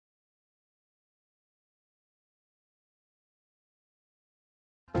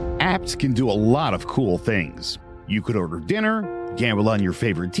Apps can do a lot of cool things. You could order dinner, gamble on your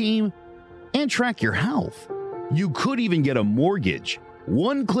favorite team, and track your health. You could even get a mortgage.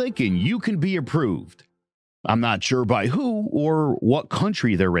 One click and you can be approved. I'm not sure by who or what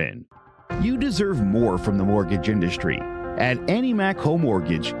country they're in. You deserve more from the mortgage industry. At AnnieMac Home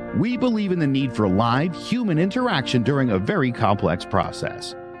Mortgage, we believe in the need for live human interaction during a very complex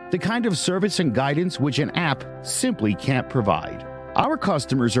process. The kind of service and guidance which an app simply can't provide. Our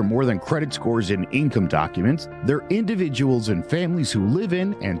customers are more than credit scores and income documents. They're individuals and families who live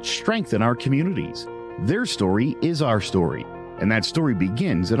in and strengthen our communities. Their story is our story, and that story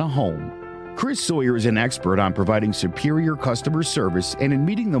begins in a home. Chris Sawyer is an expert on providing superior customer service and in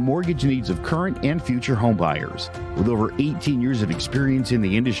meeting the mortgage needs of current and future homebuyers. With over 18 years of experience in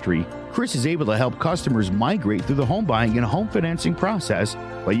the industry, Chris is able to help customers migrate through the home buying and home financing process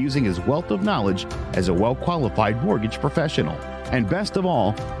by using his wealth of knowledge as a well-qualified mortgage professional. And best of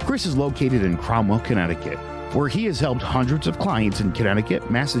all, Chris is located in Cromwell, Connecticut, where he has helped hundreds of clients in Connecticut,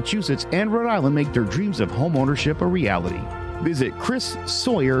 Massachusetts, and Rhode Island make their dreams of homeownership a reality. Visit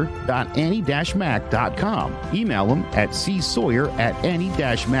chrissawyer.annie-mac.com. Email him at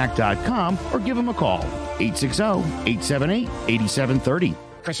csawyer@annie-mac.com or give him a call, 860-878-8730.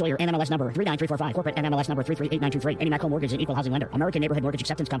 Chris Sawyer, NMLS number 39345, corporate NMLS number 338923. AnnieMac Home Mortgage, an equal housing lender. American Neighborhood Mortgage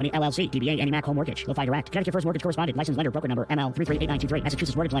Acceptance Company, LLC. DBA AnnieMac Home Mortgage. Go-Fi Direct. Connecticut First Mortgage Correspondent. License lender. Broker number ML 338923.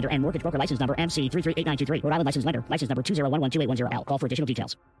 Massachusetts Mortgage Lender and Mortgage Broker License number MC 338923. Rhode Island License Lender. License number 201128110L. Call for additional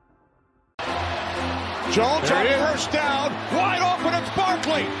details. Jones on first down, wide open, it's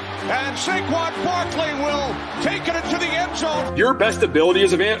Barkley, and Saquon Barkley will take it into the end zone. Your best ability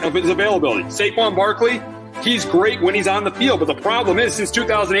is availability. Saquon Barkley, he's great when he's on the field, but the problem is since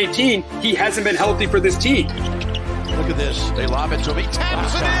 2018, he hasn't been healthy for this team. Look at this, they lob it to him, he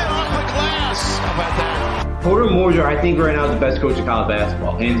taps it in off the glass. How about that? Porter Moser, I think right now is the best coach in college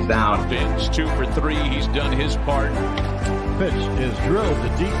basketball, hands down. Vince 2 for 3, he's done his part. Pitch is drilled to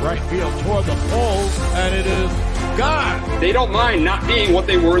deep right field toward the poles, and it is gone. They don't mind not being what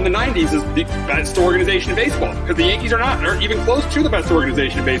they were in the 90s as the best organization in baseball, because the Yankees aren't even close to the best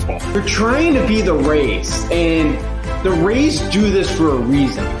organization in baseball. You're trying to be the Rays, and the Rays do this for a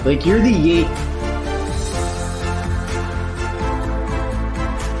reason. Like, you're the Yankees.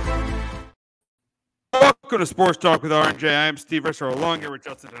 Welcome to Sports Talk with RJ. I am Steve Risser, along here with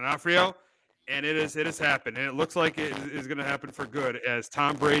Justin D'Onofrio. And it has happened, and it looks like it is going to happen for good. As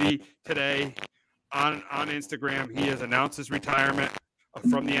Tom Brady today on Instagram, he has announced his retirement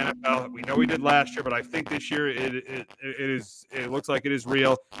from the NFL. We know he did last year, but I think this year it looks like it is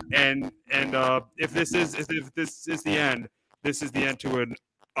real. And if this is the end, this is the end to an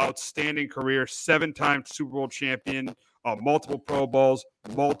outstanding career. 7-time Super Bowl champion, multiple Pro Bowls,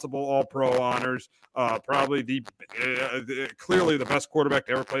 multiple All-Pro honors. Probably clearly the best quarterback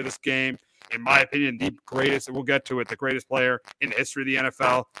to ever play this game. In my opinion, the greatest, and we'll get to it, the greatest player in the history of the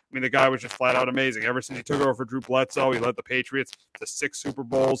NFL. I mean, the guy was just flat out amazing. Ever since he took over for Drew Bledsoe, he led the Patriots to 6 Super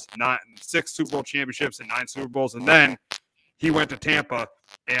Bowls, 6 Super Bowl championships, and 9 Super Bowls. And then he went to Tampa,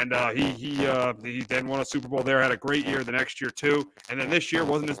 and he then won a Super Bowl there. Had a great year the next year too. And then this year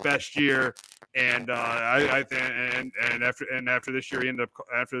wasn't his best year. And after this year he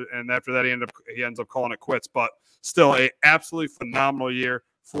ends up calling it quits. But still, a absolutely phenomenal year.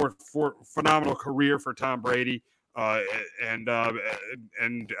 For phenomenal career for Tom Brady, and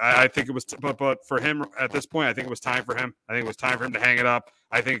I think it was, but for him at this point, I think it was time for him. I think it was time for him to hang it up.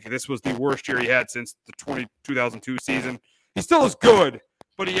 I think this was the worst year he had since the 2002 season. He still is good,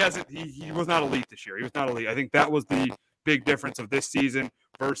 but he hasn't. He was not elite this year. He was not elite. I think that was the big difference of this season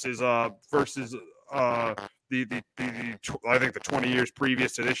versus I think the 20 years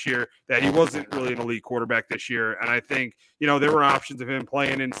previous to this year, that he wasn't really an elite quarterback this year. And I think, there were options of him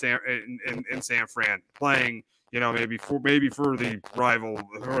playing in San Fran, playing, maybe for the rival,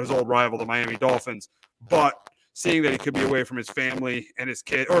 or his old rival, the Miami Dolphins, but seeing that he could be away from his family and his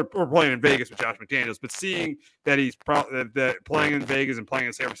kid, or playing in Vegas with Josh McDaniels, but seeing that he's that playing in Vegas and playing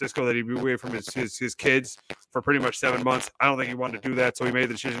in San Francisco, that he'd be away from his kids for pretty much 7 months. I don't think he wanted to do that, so he made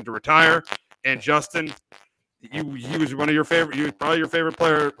the decision to retire. And Justin, he was one of your favorite. He was probably your favorite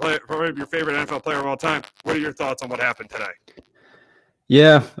player, probably your favorite NFL player of all time. What are your thoughts on what happened today?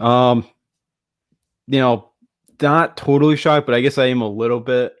 Yeah, not totally shocked, but I guess I am a little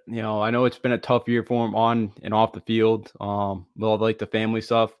bit. I know it's been a tough year for him on and off the field. With all like the family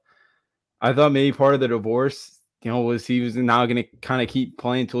stuff. I thought maybe part of the divorce, was he was now going to kind of keep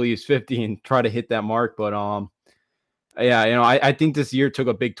playing until he was 50 and try to hit that mark, but yeah, I think this year took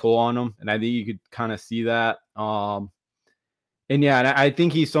a big toll on him, and I think you could kind of see that. And I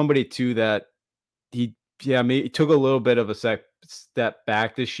think he's somebody too that he took a little bit of a step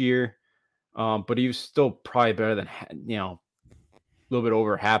back this year, but he was still probably better than, a little bit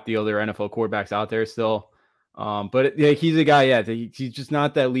over half the other NFL quarterbacks out there still. But he's a guy, he's just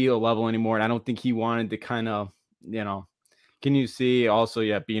not that Leo level anymore. And I don't think he wanted to kind of, can you see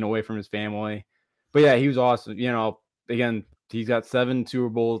also, being away from his family. But yeah, he was awesome. Again, he's got 7 Super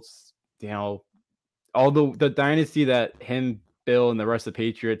Bowls, all the dynasty that him, Bill, and the rest of the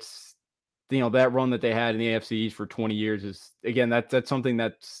Patriots, that run that they had in the AFC East for 20 years is, again, that's something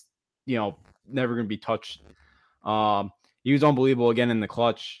that's, never going to be touched. He was unbelievable again in the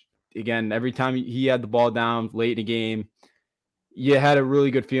clutch. Again, every time he had the ball down late in the game, you had a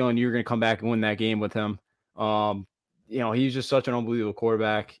really good feeling you were going to come back and win that game with him. He's just such an unbelievable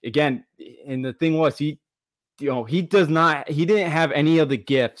quarterback. Again, and the thing was, he didn't have any of the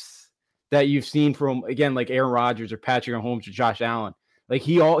gifts that you've seen from, again, like Aaron Rodgers or Patrick Mahomes or Josh Allen. Like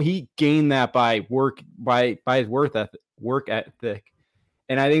he gained that by his work ethic.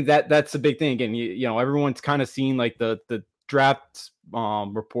 And I think that's the big thing. Again, everyone's kind of seen like the draft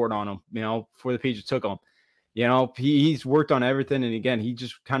report on him, before the Patriots took him. He's worked on everything, and again, he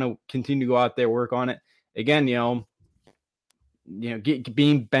just kind of continued to go out there, work on it. Again,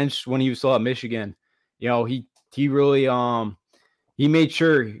 being benched when he was still at Michigan, he really he made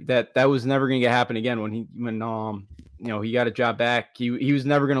sure that was never going to happen again when he got a job back. He was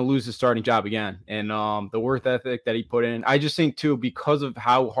never going to lose his starting job again. And the work ethic that he put in, I just think too, because of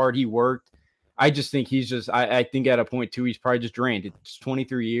how hard he worked, I just think I think at a point too, he's probably just drained. It's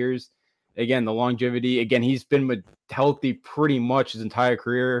 23 years. Again, the longevity, again, he's been healthy pretty much his entire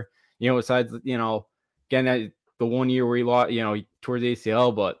career, besides, again, the 1 year where he lost, he tore the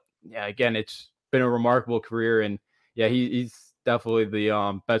ACL, but yeah, again, it's been a remarkable career. And yeah, he's definitely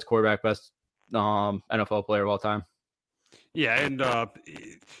the best quarterback, best NFL player of all time. Yeah, and I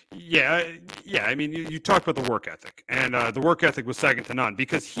mean, you talked about the work ethic, and the work ethic was second to none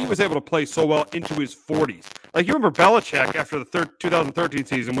because he was able to play so well into his 40s. Like, you remember Belichick after the 2013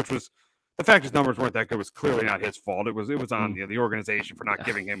 season, which was, the fact his numbers weren't that good was clearly not his fault. It was on the organization for not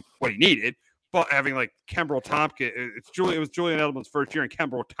giving him what he needed. But having like Kembrell Tompkins, it was Julian Edelman's first year, and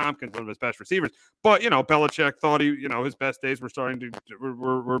Kembrell Tompkins, one of his best receivers. But Belichick thought his best days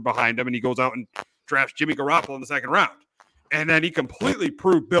were behind him, and he goes out and drafts Jimmy Garoppolo in the second round. And then he completely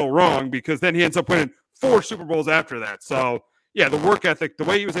proved Bill wrong because then he ends up winning 4 Super Bowls after that. So, yeah, the work ethic, the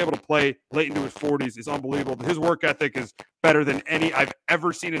way he was able to play late into his 40s is unbelievable. His work ethic is better than any I've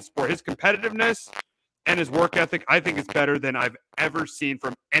ever seen in sport. His competitiveness and his work ethic, I think, is better than I've ever seen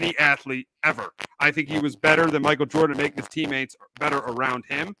from any athlete ever. I think he was better than Michael Jordan, making his teammates better around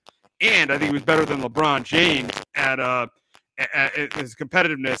him. And I think he was better than LeBron James at his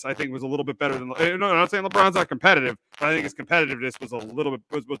competitiveness. I think was a little bit better than. No, I'm not saying LeBron's not competitive, but I think his competitiveness was a little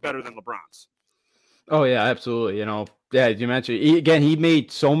bit was better than LeBron's. Oh yeah, absolutely. You mentioned he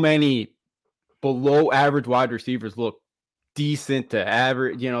made so many below average wide receivers look decent to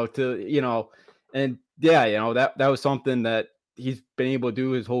average. And yeah, that was something that he's been able to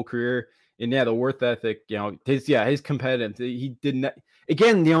do his whole career. And yeah, the work ethic, his competitive. He didn't.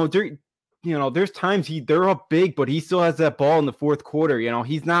 Again, there's times they're up big, but he still has that ball in the fourth quarter.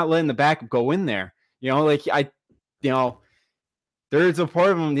 He's not letting the backup go in there. There's a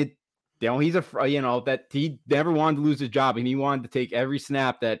part of him that, he's that he never wanted to lose his job, and he wanted to take every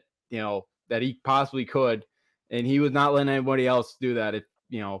snap that he possibly could, and he was not letting anybody else do that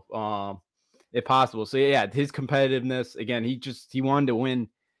if possible. So yeah, his competitiveness, again, he wanted to win.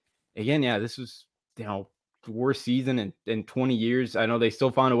 Again, yeah, this was the worst season in 20 years. I know they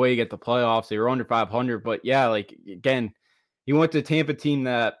still found a way to get the playoffs. They were under 500, but yeah, like, again, he went to a Tampa team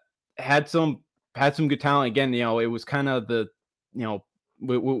that had some good talent. Again, it was kind of the,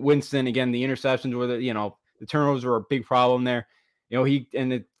 Winston, again, the interceptions were the turnovers were a big problem there. He and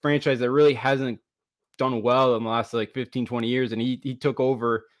the franchise that really hasn't done well in the last 15, 20 years. And he took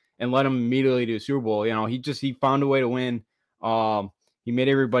over and led him immediately to a Super Bowl. He found a way to win. He made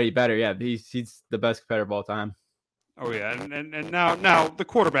everybody better. Yeah, he's the best competitor of all time. Oh yeah, and now the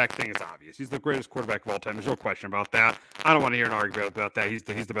quarterback thing is obvious. He's the greatest quarterback of all time. There's no question about that. I don't want to hear an argument about that. He's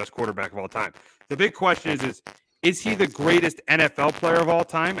the best quarterback of all time. The big question is he the greatest NFL player of all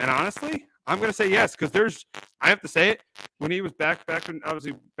time? And honestly, I'm going to say yes, because I have to say it, when he was back when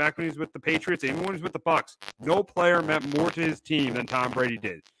he was with the Patriots, even when he was with the Bucs, no player meant more to his team than Tom Brady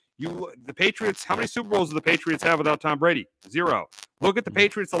did. The Patriots, how many Super Bowls do the Patriots have without Tom Brady? 0. Look at the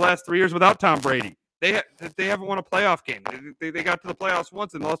Patriots the last 3 years without Tom Brady. They haven't won a playoff game. They got to the playoffs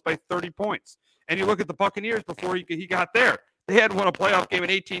once and lost by 30 points. And you look at the Buccaneers before he got there. They hadn't won a playoff game in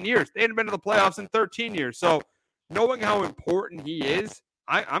 18 years. They hadn't been to the playoffs in 13 years. So knowing how important he is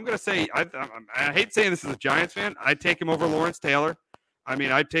I'm going to say, I hate saying this as a Giants fan. I'd take him over Lawrence Taylor. I mean,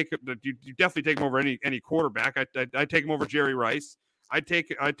 you definitely take him over any quarterback. I'd take him over Jerry Rice. I'd take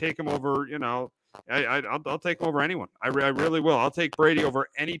him over, I'll take him over anyone. I really will. I'll take Brady over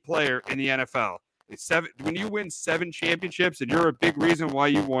any player in the NFL. When you win 7 championships and you're a big reason why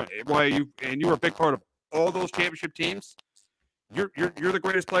you were a big part of all those championship teams, you're the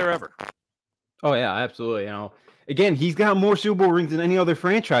greatest player ever. Oh yeah, absolutely. Again, he's got more Super Bowl rings than any other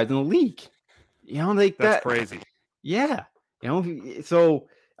franchise in the league. That's crazy. Yeah. So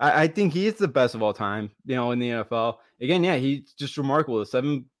I think he is the best of all time, in the NFL. Again, yeah, he's just remarkable. The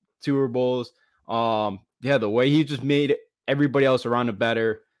 7 Super Bowls. The way he just made everybody else around him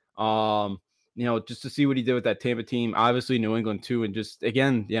better. Just to see what he did with that Tampa team, obviously New England too. And just,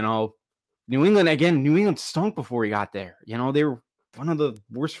 again, New England stunk before he got there. They were one of the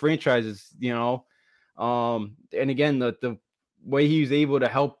worst franchises, and again, the way he was able to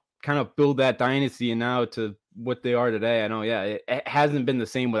help kind of build that dynasty and now to what they are today. I know, yeah, it hasn't been the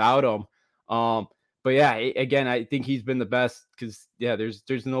same without him. But yeah, again, I think he's been the best because, yeah,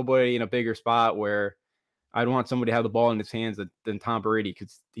 there's nobody in a bigger spot where I'd want somebody to have the ball in his hands than Tom Brady,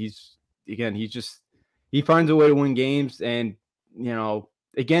 because he finds a way to win games. And,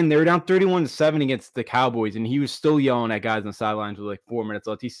 again, they were down 31-7 against the Cowboys, and he was still yelling at guys on the sidelines with like 4 minutes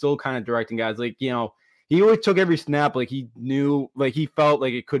left. He's still kind of directing guys. Like, he always took every snap. Like, he knew, like, he felt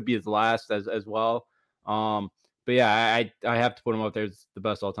like it could be his last as well. But yeah, I have to put him up there as the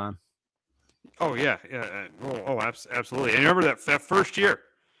best all time. Oh yeah. Absolutely. And remember that first year,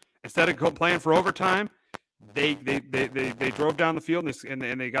 instead of playing for overtime, they drove down the field and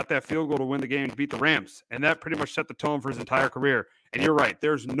they got that field goal to win the game and beat the Rams, and that pretty much set the tone for his entire career. And you're right,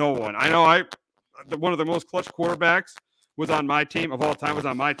 there's no one. I know one of the most clutch quarterbacks was on my team of all time was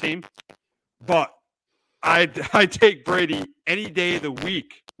on my team, but I take Brady any day of the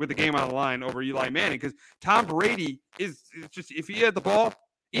week with the game on the line over Eli Manning, because Tom Brady is just, if he had the ball,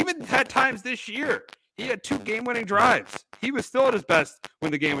 even at times this year, he had 2 game-winning drives. He was still at his best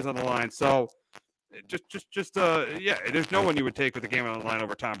when the game was on the line. So there's no one you would take with the game on the line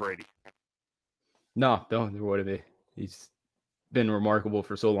over Tom Brady. No, there wouldn't be. He's been remarkable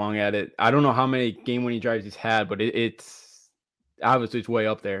for so long at it. I don't know how many game-winning drives he's had, but it's obviously it's way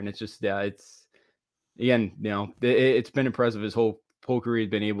up there. And it's just, yeah, it's, again, it's been impressive. His whole career, he's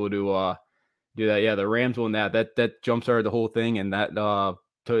been able to do that. Yeah, the Rams won that jump-started the whole thing, and that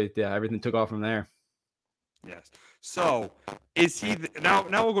everything took off from there. Yes. So is he now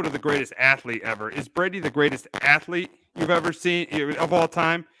we'll go to the greatest athlete ever. Is Brady the greatest athlete you've ever seen of all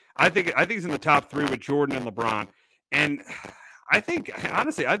time? I think he's in the top 3 with Jordan and LeBron. And I think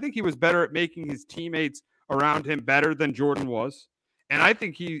he was better at making his teammates around him better than Jordan was. And I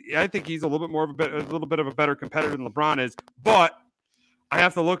think he's a little bit of a better competitor than LeBron is. But I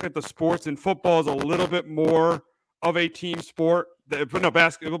have to look at the sports, and football is a little bit more of a team sport.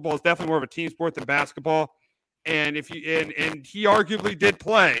 Basketball is definitely more of a team sport than basketball. And he arguably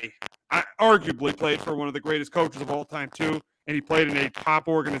played for one of the greatest coaches of all time too, and he played in a top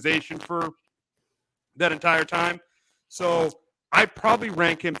organization for that entire time. So I'd probably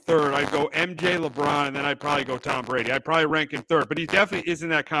rank him 3rd. I'd go MJ, LeBron, and then I'd probably go Tom Brady. I'd probably rank him 3rd, but he definitely is in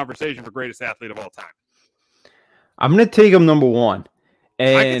that conversation for greatest athlete of all time. I'm going to take him number 1.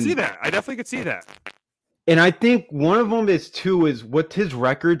 And I can see that. I definitely could see that. And I think one of them is what his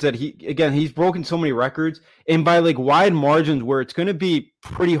records that he's broken so many records, and by like wide margins where it's going to be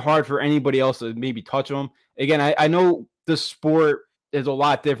pretty hard for anybody else to maybe touch him. Again, I know the sport is a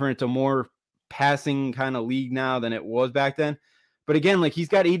lot different. It's a more passing kind of league now than it was back then. But again, like he's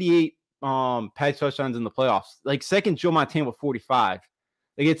got 88 pass touchdowns in the playoffs. Like second Joe Montana with 45.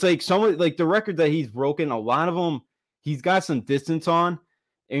 Like it's like someone like the record that he's broken, a lot of them he's got some distance on.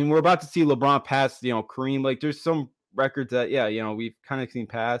 And we're about to see LeBron pass, Kareem. Like there's some records that, we've kind of seen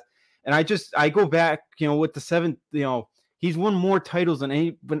pass. And I go back, with the 7th, he's won more titles than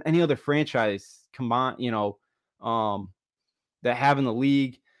any other franchise combined, that have in the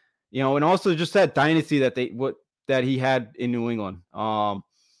league, and also just that dynasty that he had in New England.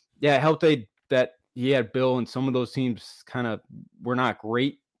 It helped that he had Bill, and some of those teams kind of were not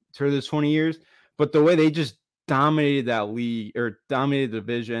great for those 20 years, but the way they just dominated that league or dominated the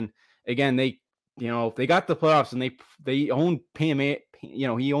division. Again, they got the playoffs, and they owned Peyton Manning.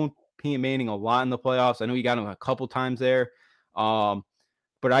 He owned Peyton Manning a lot in the playoffs. I know he got him a couple times there.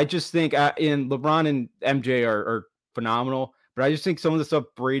 But I just think in LeBron and MJ are phenomenal, but I just think some of the stuff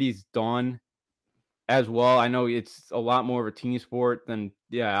Brady's done as well. I know it's a lot more of a team sport than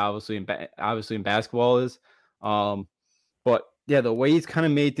obviously in basketball is. But yeah, the way he's kind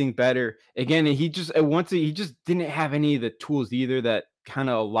of made things better. Again, he just didn't have any of the tools either that kind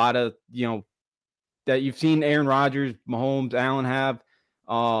of a lot of, that you've seen Aaron Rodgers, Mahomes, Allen have.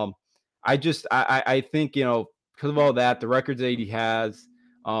 I think, because of all that, the records that he has,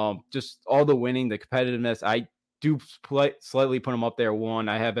 just all the winning, the competitiveness, I do slightly put him up there 1.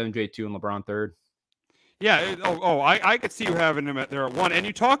 I have MJ 2 and LeBron 3rd. Yeah. I could see you having him there at 1. And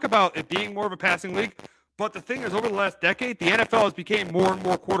you talk about it being more of a passing league, but the thing is, over the last decade, the NFL has become more and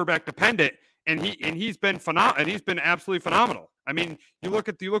more quarterback dependent, and he's been phenomenal, and he's been absolutely phenomenal. I mean, you look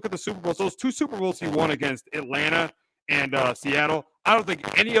at the Super Bowls; those 2 Super Bowls he won against Atlanta and Seattle. I don't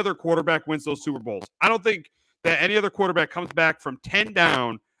think any other quarterback wins those Super Bowls. I don't think that any other quarterback comes back from 10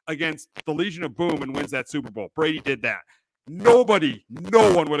 down against the Legion of Boom and wins that Super Bowl. Brady did that. No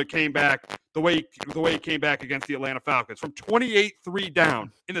one would have came back the way he came back against the Atlanta Falcons from 28-3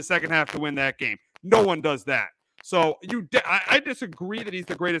 down in the second half to win that game. No one does that. So I disagree that he's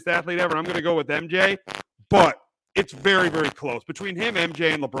the greatest athlete ever. I'm going to go with MJ, but it's very, very close between him,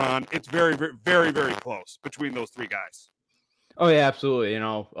 MJ, and LeBron. It's very, very, very, very close between those 3 guys. Oh yeah, absolutely.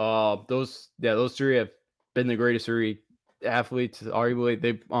 Those 3 have been the greatest 3 athletes, arguably.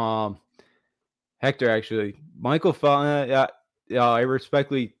 They Hector, actually, Michael Phelps. I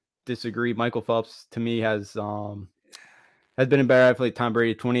respectfully disagree. Michael Phelps, to me, has been a better athlete. Tom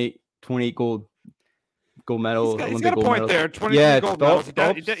Brady, 28 gold medal. He's got a point there. 23 gold medals. He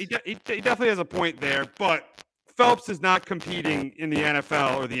definitely has a point there. But Phelps is not competing in the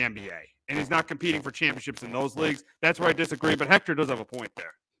NFL or the NBA, and he's not competing for championships in those leagues. That's where I disagree. But Hector does have a point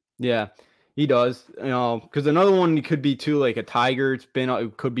there. Yeah. He does, because another one could be too, like a Tiger.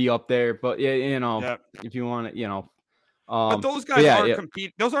 It could be up there, but if you want it, but those guys aren't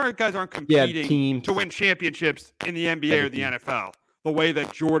competing. Those guys aren't competing to win championships in the NBA or the NFL the way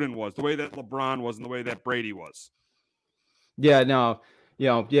that Jordan was, the way that LeBron was, and the way that Brady was. Yeah, no,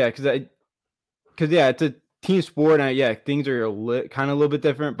 because it's a team sport, and things are kind of a little bit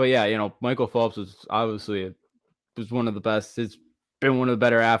different. But Michael Phelps was obviously was one of the best. He's been one of the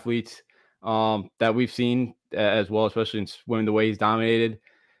better athletes that we've seen as well, especially in swimming, the way he's dominated.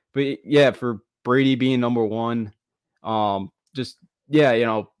 But for Brady being number 1, the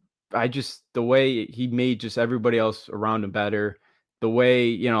way he made just everybody else around him better. The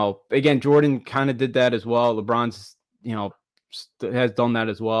way, again, Jordan kind of did that as well. LeBron's, has done that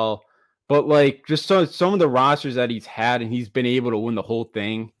as well. But just some of the rosters that he's had, and he's been able to win the whole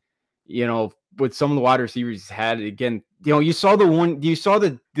thing, with some of the wide receivers he's had, again, you saw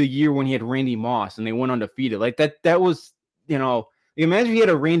the year when he had Randy Moss and they went undefeated. That was, imagine if he had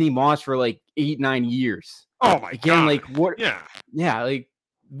a Randy Moss for 8-9 years. Oh my God. What? Yeah.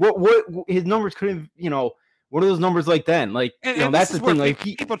 What his numbers couldn't, what are those numbers like then? That's the thing.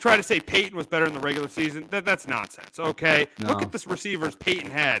 People try to say Peyton was better in the regular season. That's nonsense. Okay. No. Look at the receivers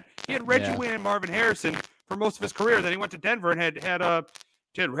Peyton had. He had Reggie Wayne and Marvin Harrison for most of his career. Then he went to Denver and had I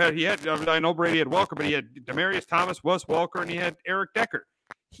know Brady had Welker, but he had Demaryius Thomas, Wes Welker, and he had Eric Decker.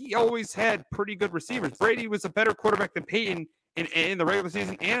 He always had pretty good receivers. Brady was a better quarterback than Peyton in the regular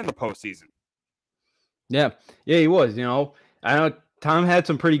season and in the postseason. Yeah, he was. I know Tom had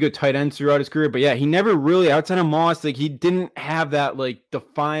some pretty good tight ends throughout his career, but he never really, outside of Moss, he didn't have that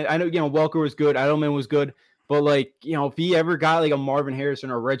defined. I know Welker was good, Edelman was good, but if he ever got a Marvin Harrison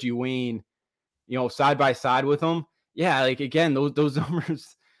or Reggie Wayne, side by side with him. Yeah, again, those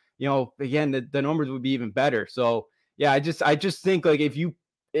numbers, again, the numbers would be even better. So I just think if you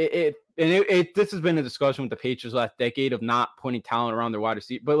this has been a discussion with the Patriots last decade of not putting talent around their wide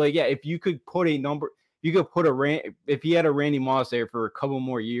receiver. But if you could put a number, you could put if he had a Randy Moss there for a couple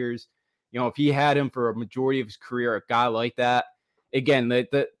more years, if he had him for a majority of his career, a guy like that, again,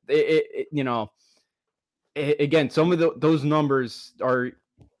 again, some of those numbers are,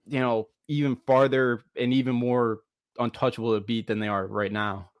 even farther and even more untouchable to beat than they are right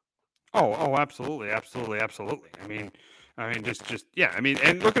now. Oh, absolutely. I mean,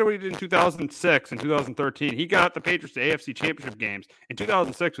 and look at what he did in 2006 and 2013. He got the Patriots to AFC Championship games in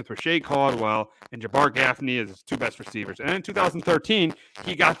 2006 with Rashae Caldwell and Jabbar Gaffney as his 2 best receivers. And in 2013,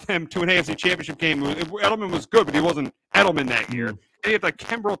 he got them to an AFC Championship game. Edelman was good, but he wasn't Edelman that year. And he had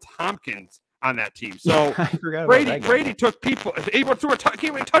Kimbrel Tompkins on that team. So Brady took people. He threw a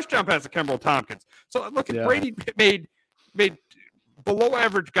touchdown pass to Kimbrel Tompkins. So look at Brady made below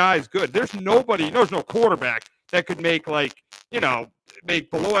average guys good. There's no quarterback that could make make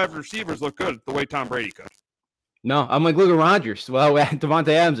below average receivers look good the way Tom Brady could. No, I'm look at Rodgers. Well, Devontae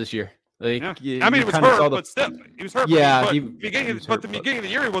Adams this year. He was hurt, but still, he was hurt. Yeah, but the beginning of the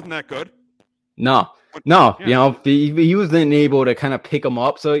year, he wasn't that good. No. He wasn't able to kind of pick him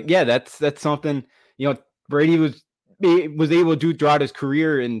up. So that's something. Brady was able to do throughout his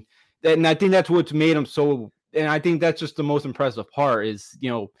career, and I think that's what's made him so and I think that's just the most impressive part is,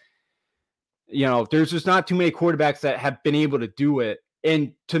 there's just not too many quarterbacks that have been able to do it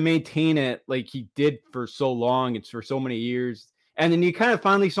and to maintain it like he did for so long. It's for so many years. And then you kind of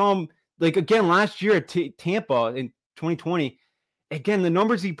finally saw him like again last year at Tampa in 2020. Again, the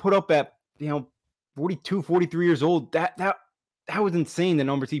numbers he put up at, 42, 43 years old, that was insane. The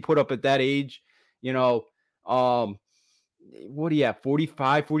numbers he put up at that age, what do you have?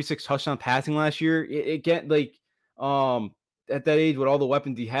 45, 46 touchdown passing last year. At that age with all the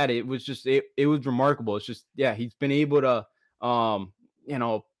weapons he had, it was just, it was remarkable. It's just, he's been able to,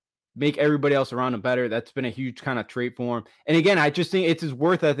 make everybody else around him better. That's been a huge kind of trait for him. And again, I just think it's his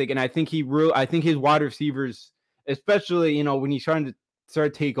work ethic. And I think his wide receivers, especially, when he's trying to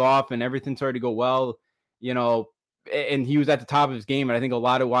start to take off and everything started to go well, and he was at the top of his game. And I think a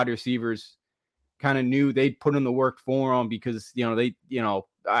lot of wide receivers kind of knew they'd put in the work for him because, I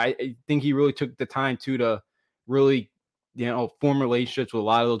think he really took the time to really, form relationships with a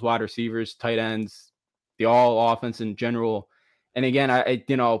lot of those wide receivers, tight ends, the all offense in general. And again,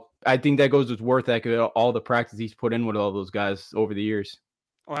 I think that goes with worth all the practice he's put in with all those guys over the years.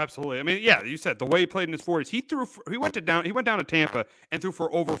 Oh, absolutely. I mean, you said the way he played in his 40s, he went down to Tampa and threw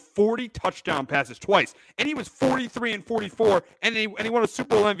for over 40 touchdown passes twice. And he was 43 and 44 and he won a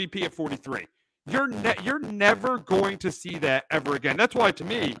Super Bowl MVP at 43. You're never going to see that ever again. That's why, to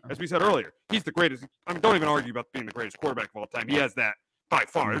me, as we said earlier, he's the greatest. I mean, don't even argue about being the greatest quarterback of all time. He has that by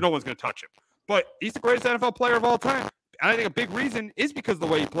far. No one's going to touch him. But he's the greatest NFL player of all time. And I think a big reason is because of the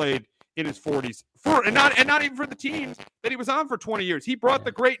way he played in his 40s, and not even for the teams that he was on for 20 years. He brought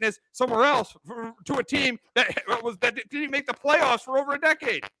the greatness somewhere else to a team that didn't make the playoffs for over a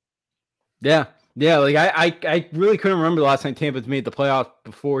decade. Yeah. Like I really couldn't remember the last time Tampa's made the playoffs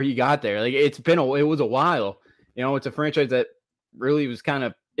before he got there. Like it was a while. It's a franchise that really was kind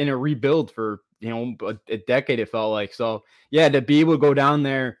of in a rebuild for a decade. It felt like. So to be able to go down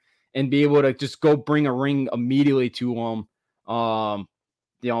there and be able to just go bring a ring immediately to him,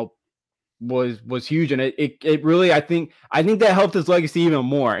 was huge. And it really, I think that helped his legacy even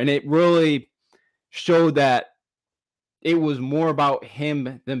more. And it really showed that it was more about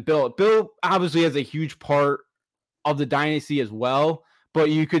him than Bill. Bill obviously has a huge part of the dynasty as well, but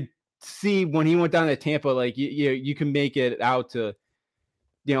you could see when he went down to Tampa, like you can make it out to,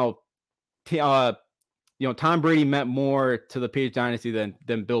 Tom Brady meant more to the Patriots dynasty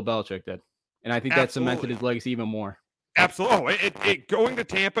than Bill Belichick did. And I think that cemented his legacy even more. Absolutely. It going to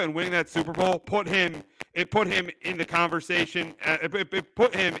Tampa and winning that Super Bowl put him in the conversation. It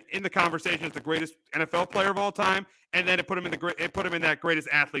put him in the conversation as the greatest NFL player of all time, and then it put him in that greatest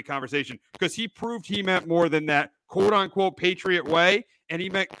athlete conversation because he proved he meant more than that quote unquote Patriot way, and he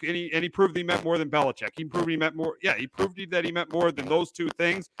proved he meant more than Belichick. He proved he meant more. Yeah, he proved that he meant more than those two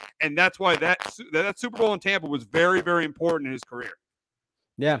things, and that's why that Super Bowl in Tampa was very, very important in his career.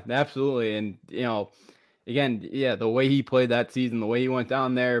 Yeah, absolutely, and again, the way he played that season, the way he went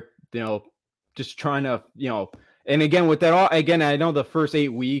down there, just trying to, and again, with that all, again, I know the first 8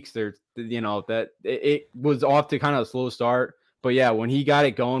 weeks there's, that it was off to kind of a slow start, but when he got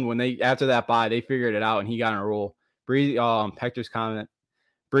it going, after that bye, they figured it out and he got on a roll. Brady, Hector's comment,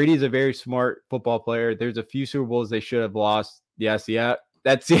 Brady's a very smart football player. There's a few Super Bowls they should have lost. Yes. Yeah.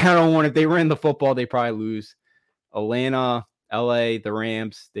 That Seattle one, if they ran the football, they probably lose. Atlanta, LA, the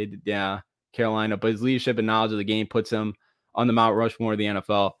Rams, they did. Yeah. Carolina, but his leadership and knowledge of the game puts him on the Mount Rushmore of the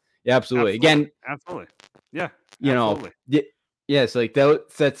NFL. Yeah, absolutely. Again, absolutely. Yeah, absolutely. Yes, like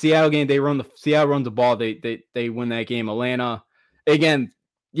that Seattle game, Seattle runs the ball, they win that game. Atlanta, again,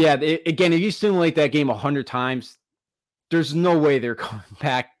 if you simulate that game 100 times, there's no way they're coming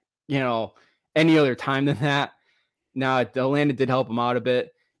back, any other time than that. Now, Atlanta did help them out a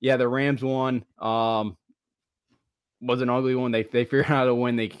bit. Yeah, the Rams won. Was an ugly one. They figured out how to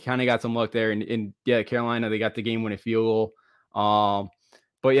win. They kind of got some luck there. And Carolina, they got the game winning field goal.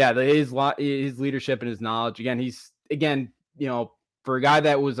 But his leadership and his knowledge. Again, for a guy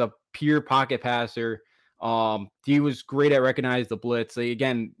that was a pure pocket passer, he was great at recognizing the blitz. He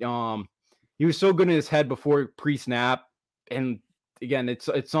was so good in his head before pre-snap. And again, it's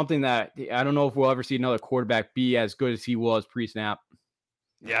something that I don't know if we'll ever see another quarterback be as good as he was pre-snap.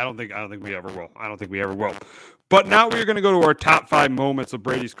 Yeah, I don't think we ever will. I don't think we ever will. But now we're going to go to our top 5 moments of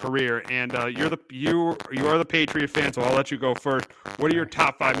Brady's career, and you are the Patriot fan, so I'll let you go first. What are your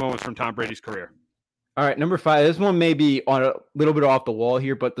top 5 moments from Tom Brady's career? All right, number 5. This one may be on a little bit off the wall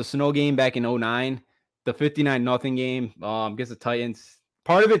here, but the snow game back in 2009, the 59-0 game against the Titans.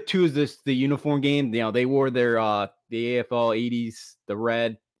 Part of it too is the uniform game. They wore their the AFL 80s, the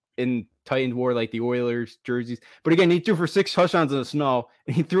red, and Titans wore like the Oilers jerseys. But again, he threw for 6 touchdowns in the snow,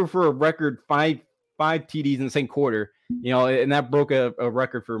 and he threw for a record five TDs in the same quarter, and that broke a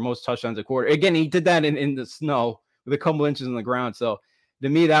record for most touchdowns a quarter. Again, he did that in the snow with a couple inches on the ground. So to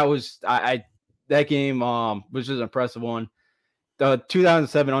me, that was that game was just an impressive one. The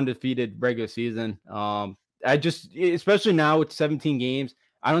 2007 undefeated regular season. Especially now with 17 games,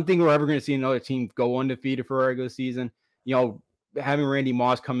 I don't think we're ever going to see another team go undefeated for a regular season. Having Randy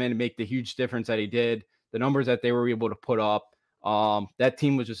Moss come in and make the huge difference that he did, the numbers that they were able to put up, that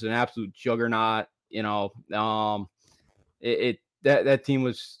team was just an absolute juggernaut. That team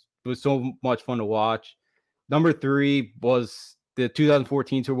was so much fun to watch. Number 3 was the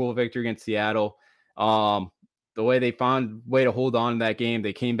 2014 Super Bowl victory against Seattle. The way they found a way to hold on to that game,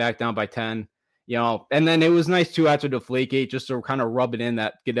 they came back down by 10. And then it was nice too after Deflategate, just to kind of rub it in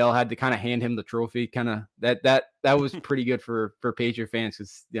that Goodell had to kind of hand him the trophy. Kind of that was pretty good for Patriot fans,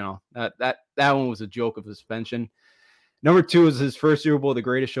 because that one was a joke of a suspension. Number 2 was his first Super Bowl, the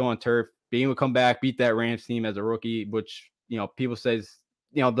greatest show on turf. Being able to come back, beat that Rams team as a rookie, which people say is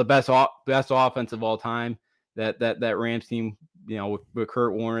the best offense of all time. That Rams team, with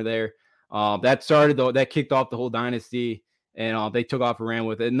Kurt Warner there, that kicked off the whole dynasty. And they took off and ran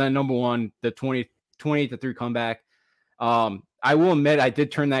with it. And then number 1, the 28-3 comeback. I will admit I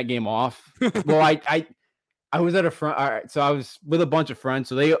did turn that game off. Well, I was at a front. All right, so I was with a bunch of friends.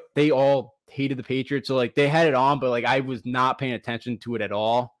 So they all hated the Patriots. So they had it on, but I was not paying attention to it at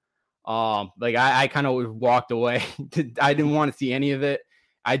all. I kind of walked away. I didn't want to see any of it.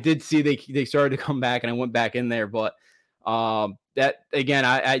 I did see they started to come back, and I went back in there. But that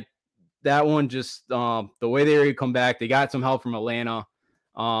again, that one just the way they were come back, they got some help from Atlanta,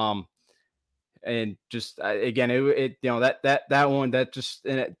 and just again that one that just,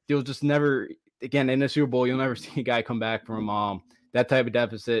 and you'll just never again in the Super Bowl you'll never see a guy come back from that type of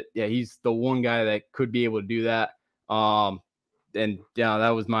deficit. Yeah, he's the one guy that could be able to do that. And that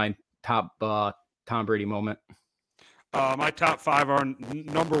was my top Tom Brady moment. My top 5 are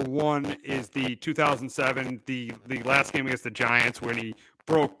number 1 is the 2007, the last game against the Giants when he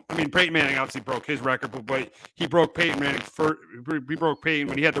broke. I mean, Peyton Manning obviously broke his record, but he broke Peyton Manning he broke Peyton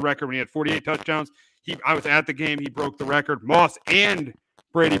when he had the record when he had 48 touchdowns. I was at the game. He broke the record. Moss and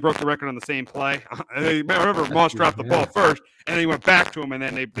Brady broke the record on the same play. I remember Moss dropped the ball first, and then he went back to him, and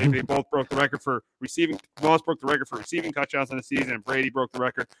then they both broke the record for receiving. Moss broke the record for receiving touchdowns in the season, and Brady broke the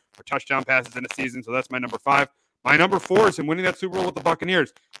record for touchdown passes in the season. So that's my number 5. My number 4 is him winning that Super Bowl with the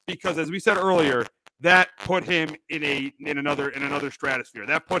Buccaneers, because as we said earlier, that put him in another stratosphere.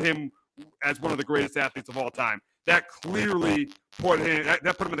 That put him as one of the greatest athletes of all time. That clearly put him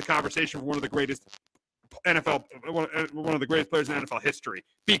in the conversation for one of the greatest players in NFL history,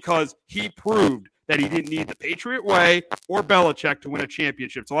 because he proved that he didn't need the Patriot way or Belichick to win a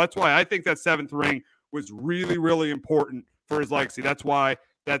championship. So that's why I think that 7th ring was really, really important for his legacy. That's why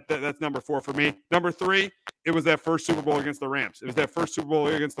that's number 4 for me. Number 3, it was that first Super Bowl against the Rams. It was that first Super Bowl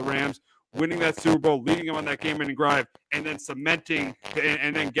against the Rams, winning that Super Bowl, leading him on that game-winning drive, and then cementing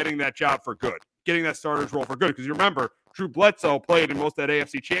and then getting that job for good, getting that starter's role for good. Because you remember, Drew Bledsoe played in most of that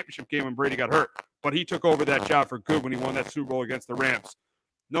AFC Championship game when Brady got hurt, but he took over that job for good when he won that Super Bowl against the Rams.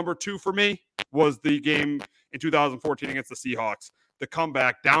 Number 2 for me was the game in 2014 against the Seahawks. The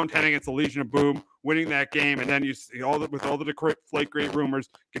comeback, down 10 against the Legion of Boom, winning that game, and then you see with all the Deflategate rumors,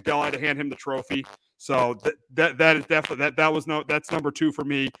 Goodell had to hand him the trophy. So that is definitely that's number 2 for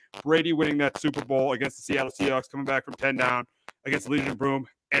me. Brady winning that Super Bowl against the Seattle Seahawks, coming back from 10 down against the Legion of Boom.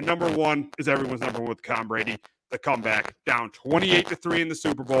 And number 1 is everyone's number 1 with Tom Brady, the comeback, down 28-3 in the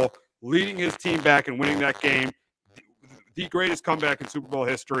Super Bowl, leading his team back and winning that game. The greatest comeback in Super Bowl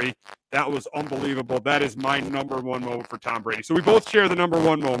history. That was unbelievable. That is my number 1 moment for Tom Brady. So we both share the number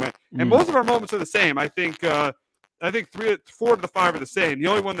 1 moment, and most of our moments are the same. I think 3, 4 to the 5 are the same. The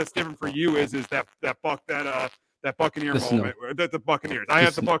only one that's different for you is that Buccaneer moment. The Buccaneers. I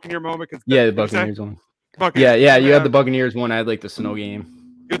have the Buccaneer moment because the Buccaneers one. Yeah, you had the Buccaneers one. I had the snow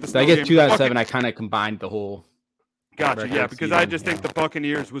game. So I guess 2007. I kind of combined the whole. Gotcha. Yeah, because I just think the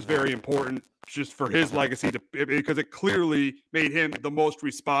Buccaneers was very important just for his legacy, because it clearly made him the most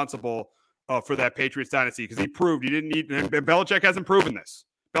responsible for that Patriots dynasty, because he proved he didn't need. And Belichick hasn't proven this.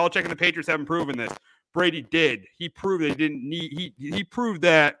 Belichick and the Patriots haven't proven this. Brady did. He proved they didn't need. He proved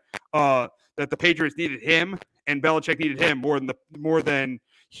that that the Patriots needed him, and Belichick needed him more than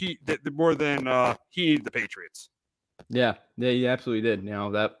he needed the Patriots. Yeah, he absolutely did.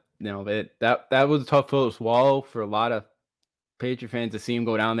 That was a tough pill to swallow for a lot of Patriot fans to see him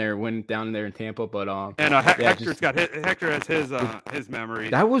go down there and win down there in Tampa. But Hector has his memory.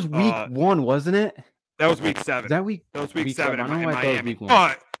 That was week 1, wasn't it? That was week 7. That was week 7 in I Miami.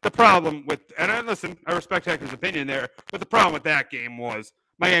 But the problem with, and listen, I respect Hector's opinion there, but the problem with that game was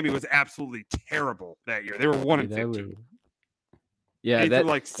Miami was absolutely terrible that year. They were 1-15. Yeah, they threw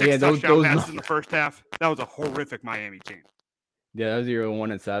like 6 touchdown passes in the first half. That was a horrific Miami team. Yeah, that was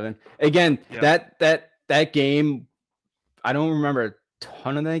 1-7. Again, that game, I don't remember a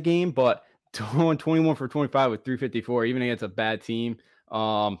ton of that game, but 21 for 25 with 354, even against a bad team.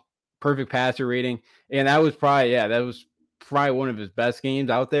 Perfect passer rating, and that was probably one of his best games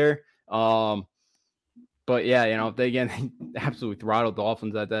out there. But yeah, they absolutely throttled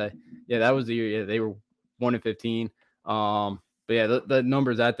Dolphins that day. Yeah, that was the year. Yeah, they were 1-15. But yeah, the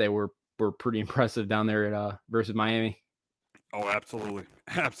numbers that day were pretty impressive down there at versus Miami. Oh, absolutely.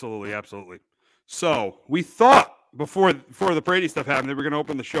 Absolutely. So we thought before the Brady stuff happened that we're going to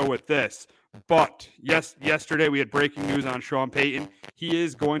open the show with this. But yesterday we had breaking news on Sean Payton. He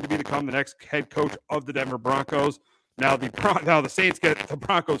is going to become the next head coach of the Denver Broncos. Now the Saints get the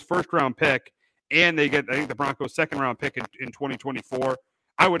Broncos' first-round pick, and they get, I think, the Broncos' second-round pick in 2024.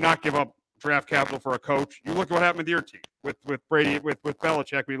 I would not give up draft capital for a coach. You look at what happened with your team with Brady, with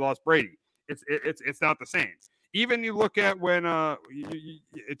Belichick. We lost Brady. It's not the Saints. Even you look at when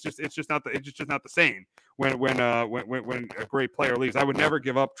it's just not the same when a great player leaves. I would never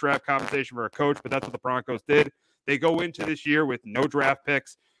give up draft compensation for a coach, but that's what the Broncos did. They go into this year with no draft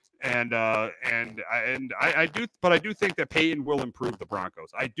picks, and I do think that Payton will improve the Broncos.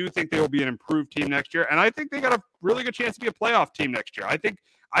 I do think they will be an improved team next year, and I think they got a really good chance to be a playoff team next year. I think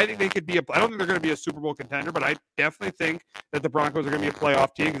they could be I don't think they're going to be a Super Bowl contender, but I definitely think that the Broncos are going to be a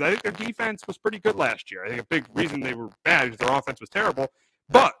playoff team because I think their defense was pretty good last year. I think a big reason they were bad is their offense was terrible,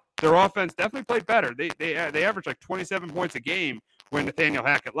 but their offense definitely played better. They averaged like 27 points a game when Nathaniel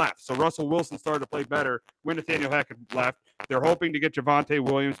Hackett left. So Russell Wilson started to play better when Nathaniel Hackett left. They're hoping to get Javonte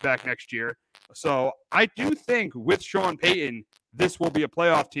Williams back next year. So I do think with Sean Payton, this will be a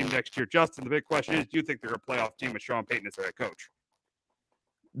playoff team next year. Justin, the big question is, do you think they're a playoff team with Sean Payton as their head coach?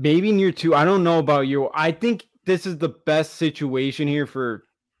 Maybe in year 2. I don't know about you. I think this is the best situation here for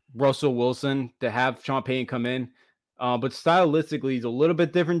Russell Wilson to have Sean Payton come in. But stylistically, he's a little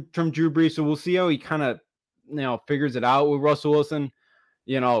bit different from Drew Brees. So we'll see how he kind of, figures it out with Russell Wilson.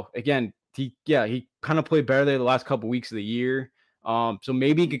 Again, he kind of played better there the last couple weeks of the year. So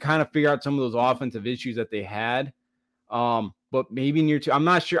maybe he could kind of figure out some of those offensive issues that they had. But maybe in year 2, I'm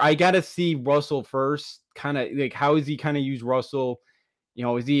not sure. I got to see Russell first. Kind of like, how is he kind of use Russell?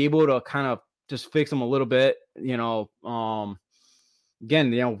 Is he able to kind of just fix him a little bit? Again,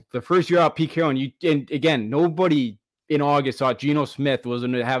 the first year out, Pete Carroll, and again, nobody in August thought Geno Smith was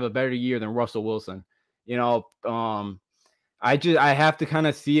going to have a better year than Russell Wilson. I have to kind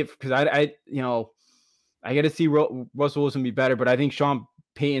of see it because I got to see Russell Wilson be better, but I think Sean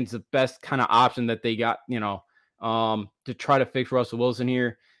Payton's the best kind of option that they got, to try to fix Russell Wilson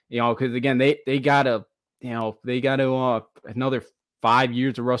here, because again, they got another 5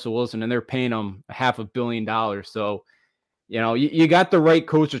 years of Russell Wilson, and they're paying him $500 million. So, you got the right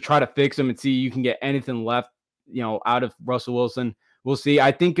coach to try to fix him and see you can get anything left, out of Russell Wilson. We'll see.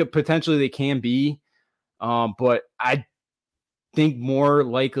 I think potentially they can be, but I think more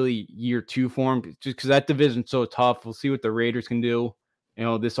likely year 2 for him, just because that division's so tough. We'll see what the Raiders can do,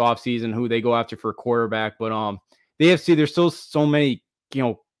 this offseason, who they go after for a quarterback. But the AFC, there's still so many,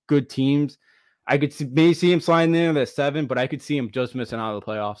 good teams. I could maybe see him sliding in at 7, but I could see him just missing out of the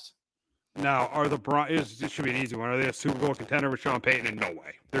playoffs. Now, are the Broncos? This should be an easy one. Are they a Super Bowl contender with Sean Payton? And no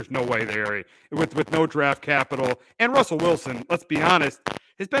way. There's no way they are. With no draft capital and Russell Wilson. Let's be honest.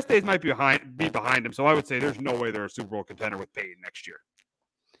 His best days might be behind him. So I would say there's no way they're a Super Bowl contender with Payton next year.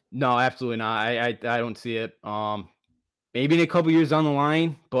 No, absolutely not. I don't see it. Maybe in a couple years down the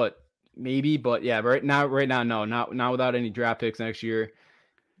line, but maybe. But yeah, right now, no, not without any draft picks next year.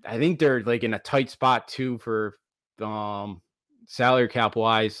 I think they're like in a tight spot too for salary cap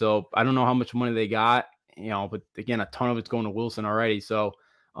wise. So I don't know how much money they got, but again, a ton of it's going to Wilson already. So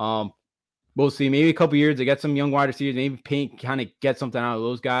we'll see. Maybe a couple years they get some young wide receivers. Maybe Payne kind of get something out of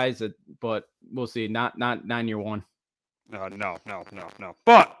those guys, but we'll see. Not in year 1. No.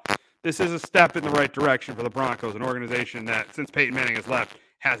 But this is a step in the right direction for the Broncos, an organization that since Peyton Manning has left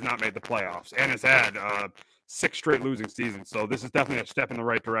has not made the playoffs and has had 6 straight losing seasons. So this is definitely a step in the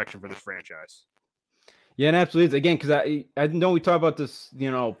right direction for this franchise. Yeah, and absolutely. Again, because I know we talked about this,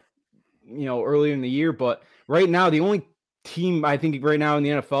 earlier in the year, but right now the only team I think right now in the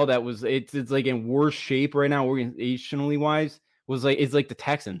NFL that was it's like in worse shape right now organizationally wise is like the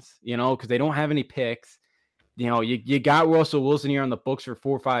Texans, because they don't have any picks. You got Russell Wilson here on the books for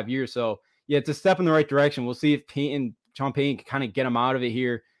 4 or 5 years, so yeah, it's a step in the right direction. We'll see if Sean Payton can kind of get them out of it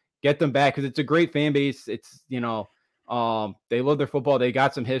here, get them back, because it's a great fan base. It's they love their football. They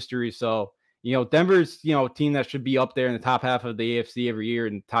got some history, so Denver's, a team that should be up there in the top half of the AFC every year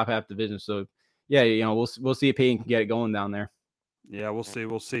in the top half division. So yeah, we'll see if Peyton can get it going down there. Yeah, we'll see.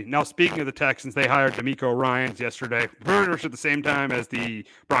 We'll see. Now, speaking of the Texans, they hired DeMeco Ryans yesterday, pretty much at the same time as the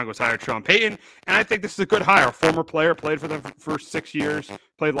Broncos hired Sean Payton. And I think this is a good hire. Former player, played for them for 6 years,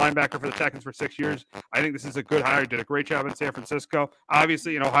 played linebacker for the Texans for 6 years. I think this is a good hire. Did a great job in San Francisco.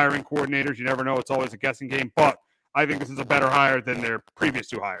 Obviously, hiring coordinators, you never know. It's always a guessing game. But I think this is a better hire than their previous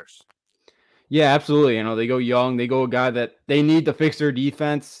 2 hires. Yeah, absolutely. They go young. They go a guy that they need to fix their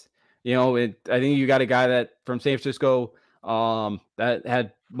defense. I think you got a guy that from San Francisco that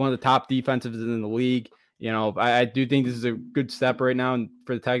had one of the top defensives in the league. I do think this is a good step right now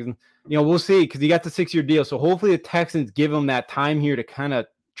for the Texans. We'll see because he got the 6-year deal. So hopefully the Texans give him that time here to kind of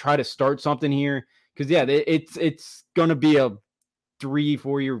try to start something here. Because, yeah, it's going to be a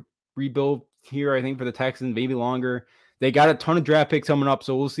 3-4 year rebuild here, I think, for the Texans, maybe longer. They got a ton of draft picks coming up,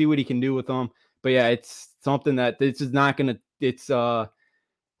 so we'll see what he can do with them. But, yeah, it's something that this is not going to – it's going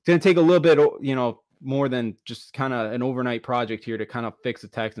to take a little bit, more than just kind of an overnight project here to kind of fix the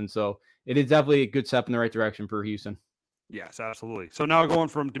Texans. So it is definitely a good step in the right direction for Houston. Yes, absolutely. So now going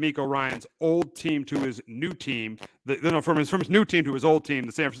from DeMeco Ryans' old team to his new team, from his new team to his old team,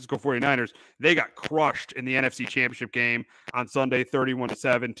 the San Francisco 49ers, they got crushed in the NFC Championship game on Sunday,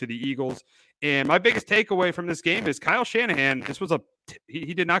 31-7 to the Eagles. And my biggest takeaway from this game is Kyle Shanahan,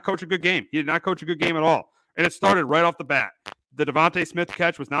 he did not coach a good game. He did not coach a good game at all. And it started right off the bat. The Devontae Smith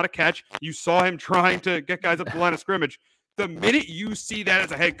catch was not a catch. You saw him trying to get guys up the line of scrimmage. The minute you see that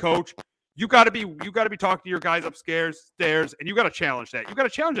as a head coach, you got to be talking to your guys upstairs, and you got to challenge that. You got to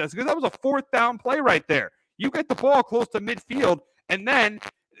challenge that because that was a 4th down play right there. You get the ball close to midfield, and then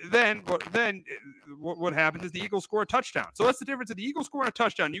what happens is the Eagles score a touchdown. So that's the difference of the Eagles scoring a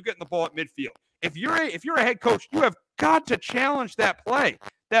touchdown. You getting the ball at midfield. If you're a head coach, you have got to challenge that play.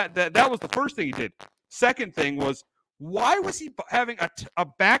 That was the first thing he did. Second thing was, why was he having a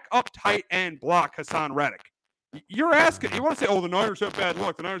backup tight end block Hassan Reddick? You're asking, you want to say, the Niners have bad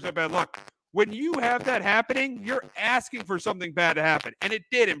luck. The Niners have bad luck. When you have that happening, you're asking for something bad to happen. And it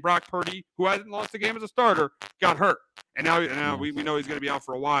did. And Brock Purdy, who hasn't lost the game as a starter, got hurt. And now we know he's going to be out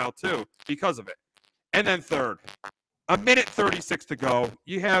for a while, too, because of it. And then third, 1:36 to go.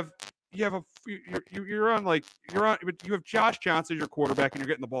 You have Josh Johnson as your quarterback, and you're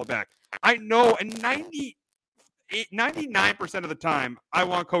getting the ball back. I know, and 99% of the time, I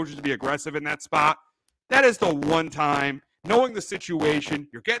want coaches to be aggressive in that spot. That is the one time, knowing the situation,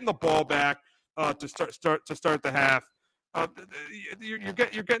 you're getting the ball back to start the half. You're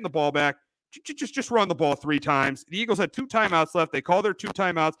getting the ball back. Just run the ball 3 times. The Eagles had 2 timeouts left. They call their 2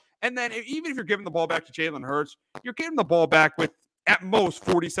 timeouts, and then even if you're giving the ball back to Jalen Hurts, you're getting the ball back with at most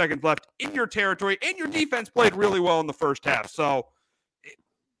 40 seconds left in your territory, and your defense played really well in the first half. So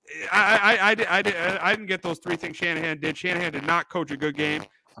I didn't get those 3 things Shanahan did. Shanahan did not coach a good game.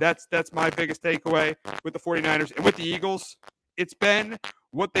 That's my biggest takeaway with the 49ers. And with the Eagles, it's been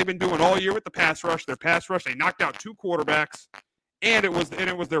what they've been doing all year with the pass rush. Their pass rush, they knocked out 2 quarterbacks, and it was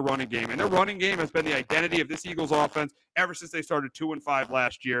their running game. And their running game has been the identity of this Eagles offense ever since they started 2-5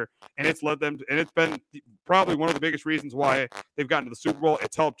 last year. And it's led them and it's been probably one of the biggest reasons why they've gotten to the Super Bowl.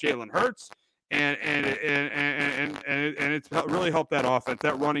 It's helped Jalen Hurts. And it's really helped that offense.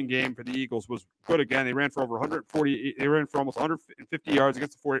 That running game for the Eagles was good again. They ran for over 140. They ran for almost 150 yards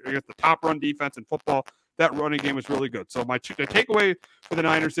against the top run defense in football. That running game was really good. So my takeaway for the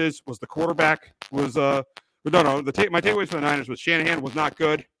Niners was the quarterback was my takeaways for the Niners was Shanahan was not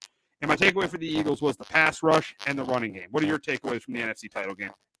good, and my takeaway for the Eagles was the pass rush and the running game. What are your takeaways from the NFC title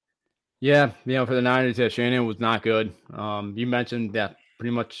game? Yeah, for the Niners, Shanahan was not good. You mentioned that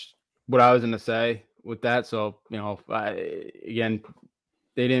pretty much what I was going to say with that. So, again,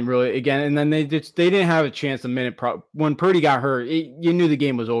 they didn't really, and then they didn't have a chance when Purdy got hurt, you knew the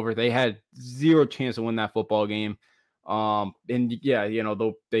game was over. They had 0 chance to win that football game.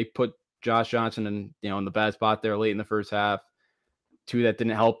 They put Josh Johnson in the bad spot there late in the first half. 2 that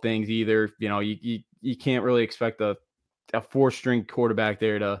didn't help things either. You can't really expect a 4-string quarterback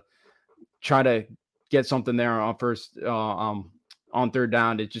there to try to get something there on first, on 3rd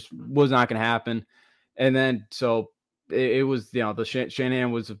down. It just was not going to happen. And then, so it was, the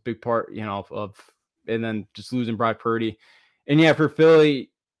Shanahan was a big part, of, and then just losing Brock Purdy. And yeah, for Philly,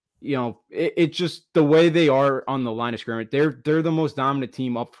 it's just the way they are on the line of scrimmage. They're the most dominant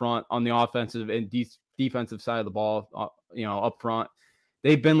team up front on the offensive and defensive side of the ball, up front.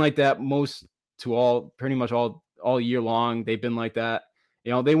 They've been like that pretty much all year long. They've been like that.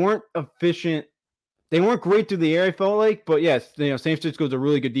 They weren't efficient they weren't great through the air, I felt like, but yes, San Francisco is a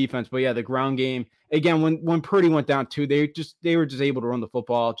really good defense. But yeah, the ground game again, when Purdy went down too, they were just able to run the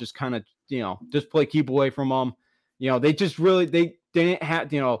football, just kind of just keep away from them. They just really they didn't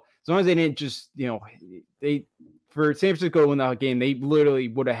have as long as they didn't just they for San Francisco to win that game, they literally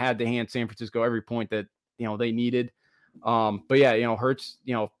would have had to hand San Francisco every point that they needed. But yeah, Hurts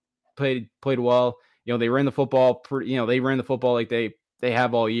played well. They ran the football they ran the football like they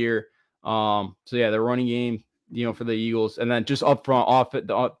have all year. So yeah, the running game, for the Eagles, and then just up front,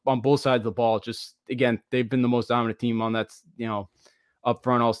 on both sides of the ball, just again, they've been the most dominant team on that, up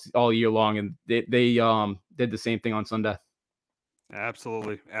front all year long, and they did the same thing on Sunday.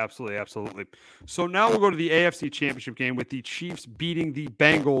 Absolutely. So now we'll go to the AFC Championship game with the Chiefs beating the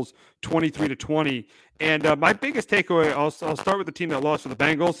Bengals 23-20. And my biggest takeaway, I'll start with the team that lost for the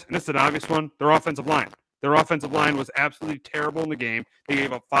Bengals, and this is an obvious one: their offensive line. Their offensive line was absolutely terrible in the game. They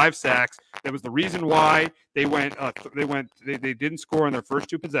gave up 5 sacks. That was the reason why they didn't score on their first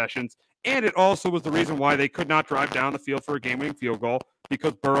 2 possessions, and it also was the reason why they could not drive down the field for a game-winning field goal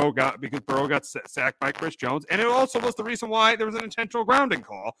because Burrow got sacked by Chris Jones, and it also was the reason why there was an intentional grounding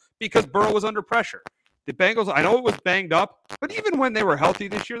call because Burrow was under pressure. The Bengals, I know it was banged up, but even when they were healthy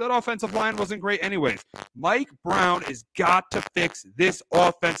this year, that offensive line wasn't great anyways. Mike Brown has got to fix this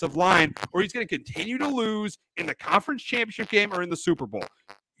offensive line, or he's going to continue to lose in the conference championship game or in the Super Bowl.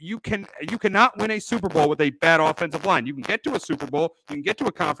 You cannot win a Super Bowl with a bad offensive line. You can get to a Super Bowl, you can get to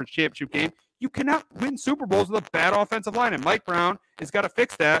a conference championship game. You cannot win Super Bowls with a bad offensive line, and Mike Brown has got to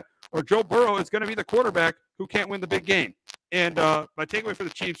fix that, or Joe Burrow is going to be the quarterback who can't win the big game. And my takeaway for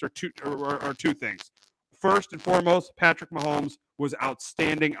the Chiefs are two things. First and foremost, Patrick Mahomes was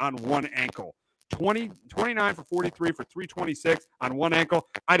outstanding on one ankle. 29 for 43 for 326 on one ankle.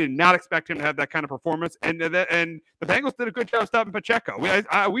 I did not expect him to have that kind of performance. And the Bengals did a good job stopping Pacheco.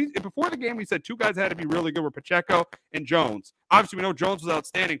 We before the game, we said 2 guys had to be really good were Pacheco and Jones. Obviously, we know Jones was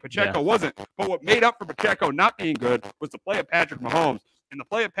outstanding. Pacheco wasn't. But what made up for Pacheco not being good was the play of Patrick Mahomes. And the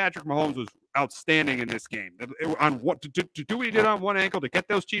play of Patrick Mahomes was outstanding in this game. To do what he did on one ankle to get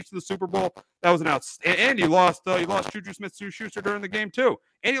those Chiefs to the Super Bowl, that was an outstanding. And he lost Juju Smith-Schuster during the game too,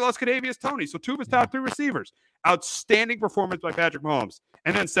 and he lost Kadarius Toney. So 2 of his top 3 receivers. Outstanding performance by Patrick Mahomes.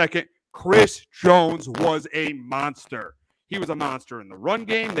 And then second, Chris Jones was a monster. He was a monster in the run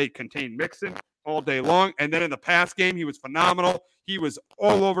game. They contained Mixon all day long, and then in the pass game, he was phenomenal. He was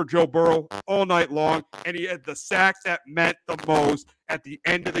all over Joe Burrow all night long, and he had the sacks that meant the most at the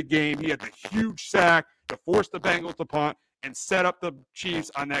end of the game. He had the huge sack to force the Bengals to punt and set up the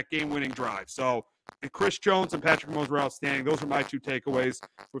Chiefs on that game-winning drive. So Chris Jones and Patrick Mahomes were outstanding. Those are my 2 takeaways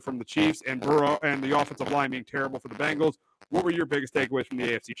from the Chiefs and Burrow and the offensive line being terrible for the Bengals. What were your biggest takeaways from the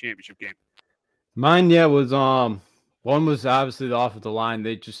AFC Championship game? Mine, was one was obviously the offensive line.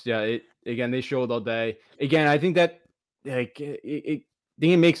 They just they showed all day. Again, I think that it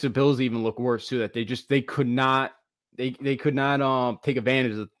makes the Bills even look worse too. That they could not take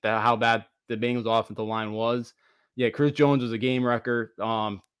advantage of how bad the Bengals offensive line was. Yeah, Chris Jones was a game wrecker.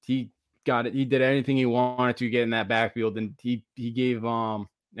 He got it. He did anything he wanted to get in that backfield, and he gave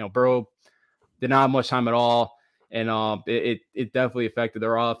Burrow did not have much time at all, and it definitely affected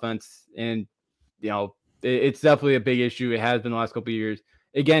their offense. And it's definitely a big issue. It has been the last couple of years.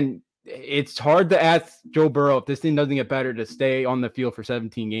 Again, it's hard to ask Joe Burrow, if this thing doesn't get better, to stay on the field for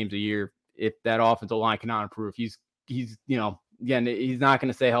 17 games a year if that offensive line cannot improve. He's again, he's not going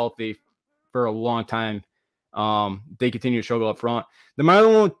to stay healthy for a long time. They continue to struggle up front. The my other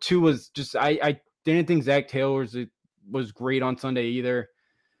one too was just I didn't think Zach Taylor was great on Sunday either.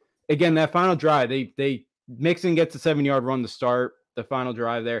 Again, that final drive, they Mixon gets a 7-yard run to start the final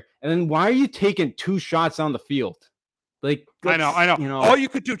drive there, and then why are you taking 2 shots on the field? Like, I know. All you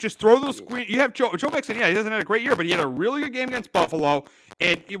could do, just throw those screen. You have Joe Mixon. Yeah, he hasn't had a great year, but he had a really good game against Buffalo.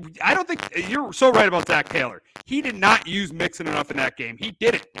 And I don't think you're so right about Zach Taylor. He did not use Mixon enough in that game. He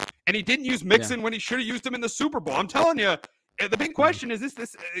didn't, and he didn't use Mixon when he should have used him in the Super Bowl. I'm telling you, the big question is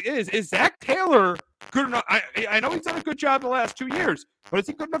is Zach Taylor good enough? I know he's done a good job the last 2 years, but is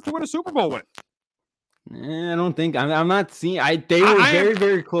he good enough to win a Super Bowl win? I don't think I'm not seeing. They were very,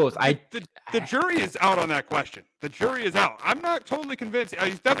 very close. The jury is out on that question. The jury is out. I'm not totally convinced.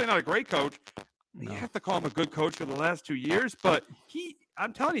 He's definitely not a great coach. No. You have to call him a good coach for the last 2 years, but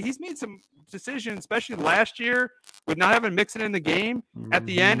I'm telling you, he's made some decisions, especially last year with not having Mixon in the game at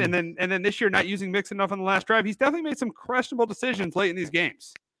the end, and then this year not using Mixon enough on the last drive. He's definitely made some questionable decisions late in these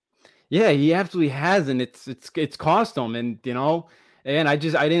games. Yeah, he absolutely has, and it's cost him, and and I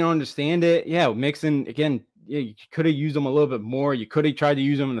didn't understand it. Yeah, Mixon again. Yeah, you could have used him a little bit more. You could have tried to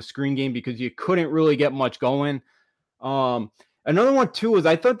use him in the screen game because you couldn't really get much going. Another one too was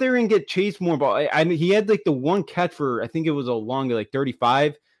I thought they were gonna get Chase more, but I mean he had like the one catch for I think it was a long like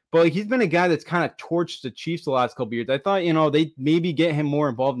 35. But like, he's been a guy that's kind of torched the Chiefs the last couple of years. I thought they maybe get him more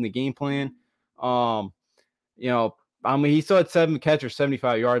involved in the game plan. I mean he still had 7 catches,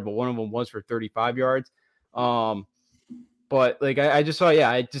 75 yards, but one of them was for 35 yards. But like I just saw,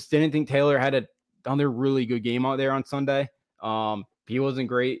 I just didn't think Taylor had another really good game out there on Sunday. He wasn't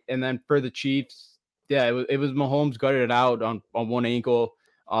great, and then for the Chiefs. Yeah, it was Mahomes gutted it out on one ankle.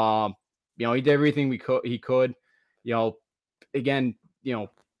 He did everything he could. Again,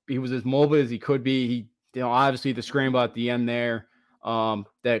 he was as mobile as he could be. He, obviously the scramble at the end there,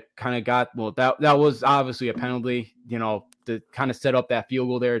 that kind of got that was obviously a penalty. To kind of set up that field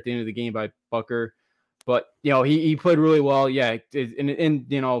goal there at the end of the game by Butker. But he played really well. Yeah, and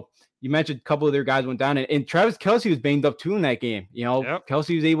you mentioned a couple of their guys went down, and Travis Kelce was banged up too in that game. Yep.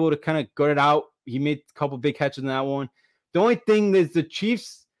 Kelce was able to kind of gut it out. He made a couple big catches in that one. The only thing is the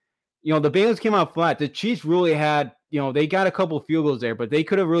Chiefs, the Bengals came out flat. The Chiefs really had, they got a couple of field goals there, but they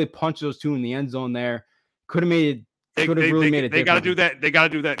could have really punched those two in the end zone there. Could have made it. Made it. They got to do that. They got to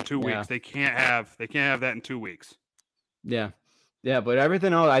do that in 2 weeks. They can't have that in 2 weeks. Yeah. Yeah. But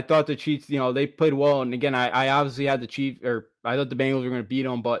everything else, I thought the Chiefs, they played well. And again, I obviously had the Chiefs, or I thought the Bengals were going to beat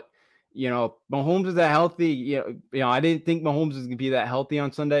them, but Mahomes is that healthy. I didn't think Mahomes was going to be that healthy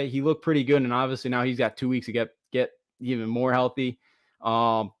on Sunday. He looked pretty good, and obviously now he's got 2 weeks to get even more healthy.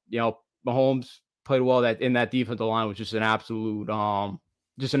 Mahomes played well. That in that defensive line was just an absolute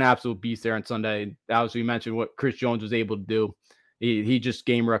beast there on Sunday. Obviously, you mentioned what Chris Jones was able to do. He just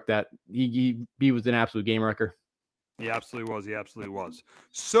game wrecked that. He was an absolute game wrecker. He absolutely was.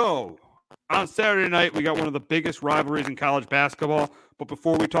 So on Saturday night, we got one of the biggest rivalries in college basketball. But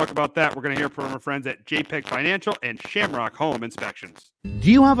before we talk about that, we're going to hear from our friends at JPEG Financial and Shamrock Home Inspections.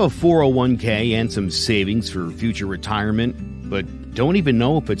 Do you have a 401k and some savings for future retirement, but don't even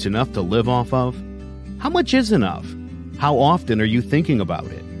know if it's enough to live off of? How much is enough? How often are you thinking about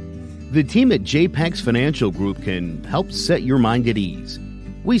it? The team at JPEG's Financial Group can help set your mind at ease.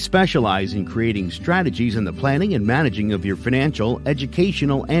 We specialize in creating strategies in the planning and managing of your financial,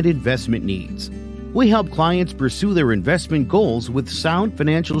 educational, and investment needs. We help clients pursue their investment goals with sound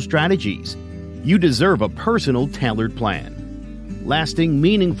financial strategies. You deserve a personal, tailored plan. Lasting,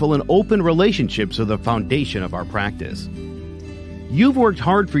 meaningful, and open relationships are the foundation of our practice. You've worked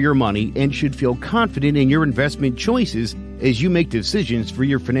hard for your money and should feel confident in your investment choices as you make decisions for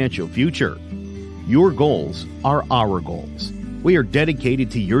your financial future. Your goals are our goals. We are dedicated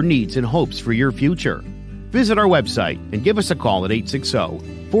to your needs and hopes for your future. Visit our website and give us a call at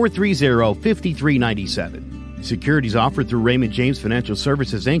 860-430-5397. Securities offered through Raymond James Financial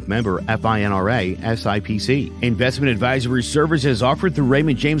Services, Inc., member FINRA, SIPC. Investment advisory services offered through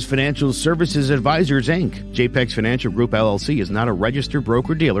Raymond James Financial Services Advisors, Inc. JPEX Financial Group, LLC is not a registered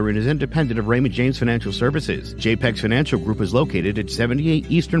broker-dealer and is independent of Raymond James Financial Services. JPEX Financial Group is located at 78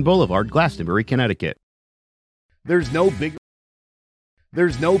 Eastern Boulevard, Glastonbury, Connecticut. There's no bigger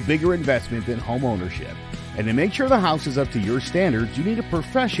investment than home ownership. And to make sure the house is up to your standards, you need a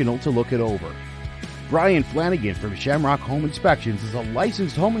professional to look it over. Brian Flanagan from Shamrock Home Inspections is a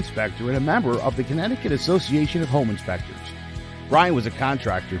licensed home inspector and a member of the Connecticut Association of Home Inspectors. Brian was a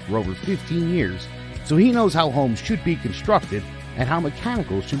contractor for over 15 years, so he knows how homes should be constructed and how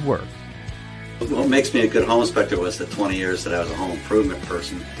mechanicals should work. What makes me a good home inspector was the 20 years that I was a home improvement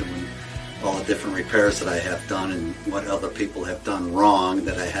person, doing all the different repairs that I have done and what other people have done wrong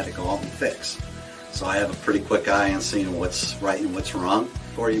that I had to go out and fix. So I have a pretty quick eye on seeing what's right and what's wrong.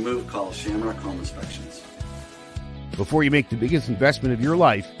 Before you move, call Shamrock Home Inspections. Before you make the biggest investment of your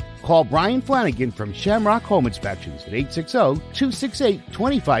life, call Brian Flanagan from Shamrock Home Inspections at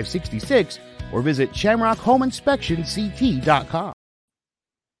 860-268-2566 or visit shamrockhomeinspectionct.com.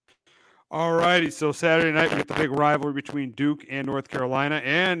 All righty, so Saturday night we get the big rivalry between Duke and North Carolina,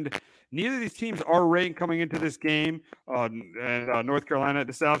 and neither of these teams are ranked coming into this game. North Carolina,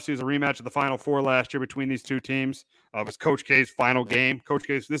 this obviously is a rematch of the Final Four last year between these two teams. It was Coach K's final game. Coach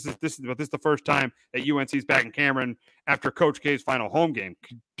K's, this is the first time that UNC is back in Cameron after Coach K's final home game.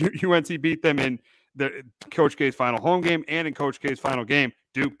 UNC beat them in the Coach K's final home game and in Coach K's final game.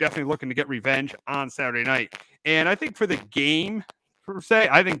 Duke definitely looking to get revenge on Saturday night. And I think for the game,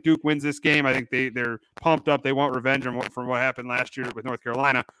 I think Duke wins this game. I think they're pumped up. They want revenge from what happened last year with North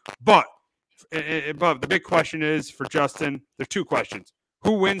Carolina. But the big question is for Justin, there are two questions.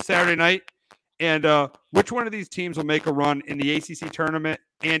 Who wins Saturday night? And which one of these teams will make a run in the ACC tournament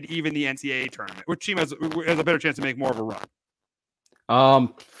and even the NCAA tournament? Which team has a better chance to make more of a run?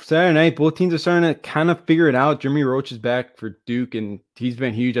 Saturday night, both teams are starting to kind of figure it out. Jeremy Roach is back for Duke, and he's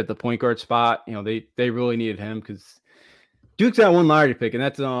been huge at the point guard spot. They really needed him because Duke's got one lottery pick, and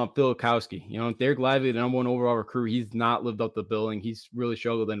that's Filikowski. You know, Derek Lively, the number 1 overall recruit, he's not lived up to the billing. He's really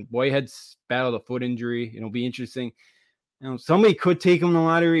struggled. And Whitehead's battled a foot injury. It'll be interesting. You know, somebody could take him in the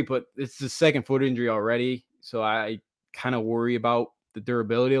lottery, but it's the second foot injury already. So I kind of worry about the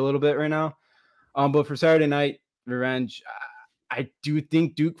durability a little bit right now. But for Saturday night revenge, I do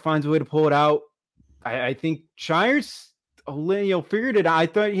think Duke finds a way to pull it out. I think Shire's figured it out. I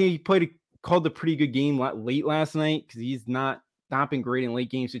thought he called a pretty good game late last night because he's not been great in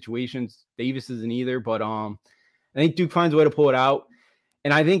late game situations. Davis isn't either, but I think Duke finds a way to pull it out.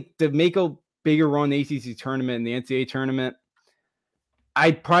 And I think to make a bigger run in the ACC tournament and the NCAA tournament,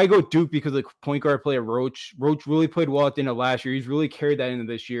 I'd probably go Duke because of the point guard play of Roach. Roach really played well at the end of last year. He's really carried that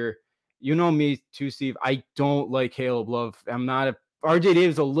into this year. You know me too, Steve. I don't like Caleb Love. I'm not a RJ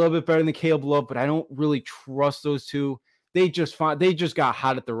Davis a little bit better than Caleb Love, but I don't really trust those two. They just got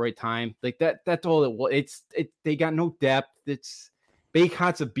hot at the right time. Like that's all it was. They got no depth.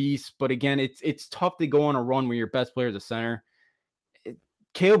 Baycott's a beast, but again, it's tough to go on a run when your best player is a center.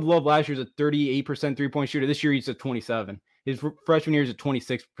 Caleb Love last year was a 38% 3-point shooter. This year he's at 27%. His freshman year is a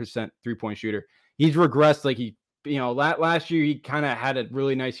 26% 3-point shooter. He's regressed last year he kind of had a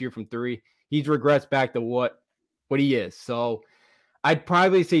really nice year from 3. He's regressed back to what he is. So I'd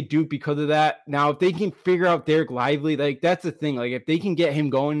probably say Duke because of that. Now, if they can figure out Derek Lively, like that's the thing. Like if they can get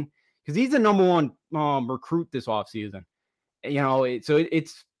him going, because he's the number 1 recruit this offseason. You know, it's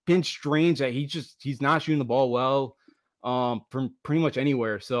been strange that he's not shooting the ball well from pretty much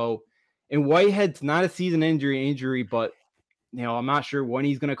anywhere. So, and Whitehead's not a season injury, but you know, I'm not sure when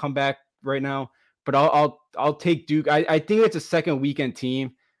he's going to come back right now. But I'll take Duke. I think it's a second weekend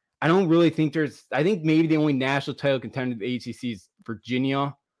team. I don't really think I think maybe the only national title contender in the ACC is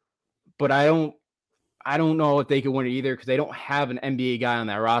Virginia, but I don't know if they could win it either because they don't have an NBA guy on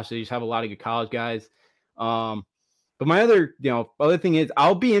that roster. They just have a lot of good college guys. But my other thing is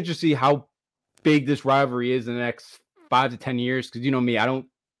I'll be interested to see how big this rivalry is in the next 5 to 10 years because you know me, I don't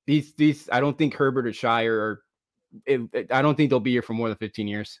think Herbert or Shire I don't think they'll be here for more than 15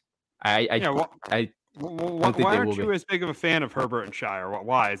 years. Why aren't you as big of a fan of Herbert and Shire?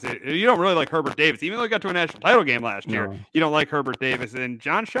 Why is it you don't really like Herbert Davis, even though he got to a national title game last year? You don't like Herbert Davis, and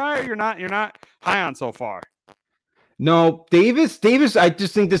John Shire, you're not high on so far. No, Davis. I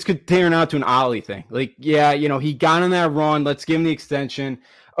just think this could turn out to an Ollie thing. Like, yeah, he got on that run. Let's give him the extension.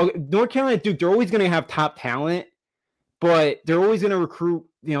 Okay, North Carolina, Duke, they're always going to have top talent, but they're always going to recruit.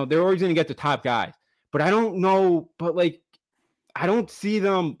 They're always going to get the top guys. But I don't know. But like. I don't see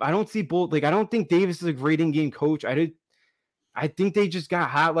them. I don't see both. Like, I don't think Davis is a great in-game coach. I think they just got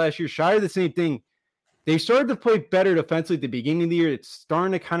hot last year. Shire, the same thing. They started to play better defensively at the beginning of the year. It's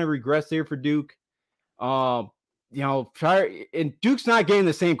starting to kind of regress there for Duke. Shire and Duke's not getting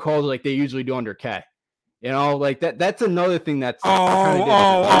the same calls like they usually do under K. Like that. That's another thing that's you're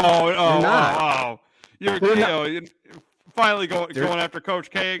finally going after Coach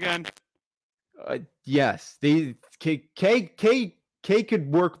K again. Yes, K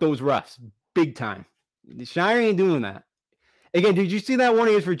could work those refs big time. Shire ain't doing that. Again, did you see that one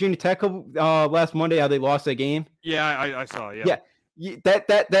against Virginia Tech last Monday? How they lost that game? Yeah, I saw. Yeah.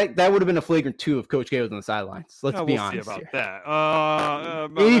 That would have been a flagrant 2 if Coach K was on the sidelines. Let's be honest about here. That.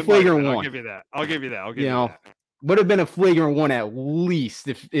 Maybe flagrant 1. I'll give you that. Would have been a flagrant 1 at least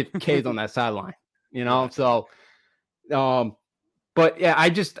if K's on that sideline. So, but yeah,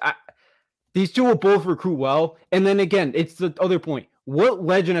 these two will both recruit well. And then again, it's the other point. What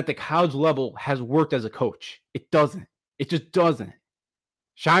legend at the college level has worked as a coach? It doesn't. It just doesn't.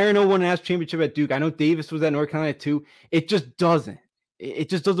 Shire won an national championship at Duke. I know Davis was at North Carolina too. It just doesn't. It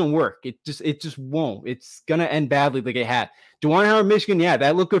just doesn't work. It just won't. It's gonna end badly like it had. DeJuan Howard, Michigan, yeah,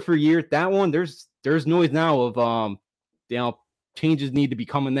 that looked good for a year. That one, there's noise now of changes need to be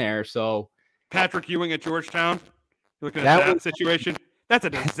coming there. So Patrick Ewing at Georgetown. Looking at that situation. That's a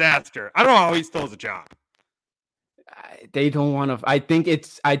disaster. I don't know how he still has a job. They don't want to. I think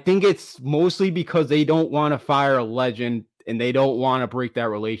it's mostly because they don't want to fire a legend and they don't want to break that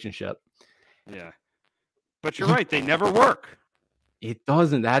relationship. Yeah, but you're right. They never work. It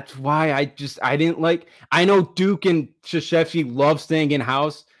doesn't. That's why I didn't like. I know Duke and Krzyzewski love staying in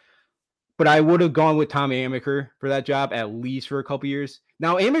house, but I would have gone with Tom Amaker for that job at least for a couple years.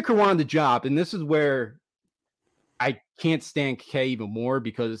 Now Amaker wanted the job, and this is where I can't stand K even more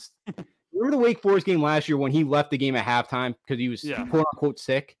because remember the Wake Forest game last year when he left the game at halftime because he was quote unquote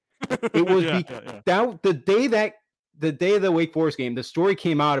sick. It was the day of the Wake Forest game. The story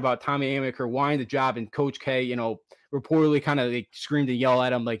came out about Tommy Amaker wanting the job, and Coach K, reportedly kind of like screamed and yelled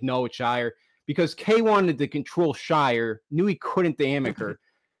at him like, "No, it's Shire," because K wanted to control Shire, knew he couldn't the Amaker.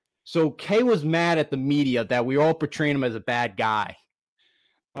 So Kay was mad at the media that we all portraying him as a bad guy.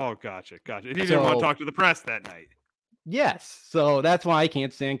 Oh, gotcha. He didn't want to talk to the press that night. Yes. So that's why I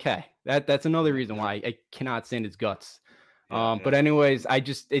can't stand Kay. That's another reason why I cannot stand his guts. But anyways,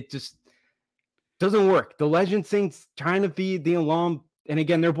 it just doesn't work. The legend thing's trying to be the alum. And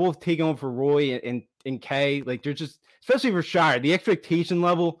again, they're both taking over for Roy and Kay. Like, they're just, especially for Shire, the expectation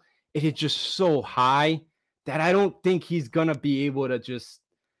level, it is just so high that I don't think he's going to be able to just,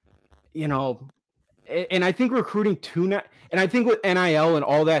 and I think recruiting too now, and I think with NIL and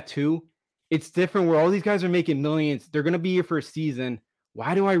all that too, it's different where all these guys are making millions. They're going to be here for a season.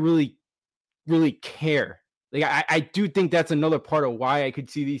 Why do I really, really care? Like, I do think that's another part of why I could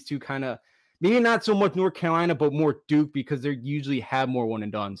see these two kind of, maybe not so much North Carolina, but more Duke, because they usually have more one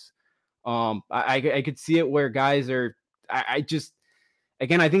and dones. I could see it where guys are, I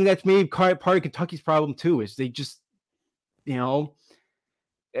think that's maybe part of Kentucky's problem too, is they just,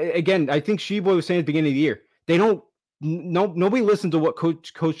 again, I think Sheboy was saying at the beginning of the year, they don't, nobody listens to what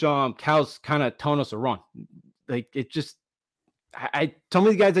Coach Cal's kind of telling us to run. Like, it just, some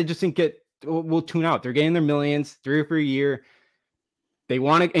of these guys I just think will tune out. They're getting their millions 3 or 4 a year. They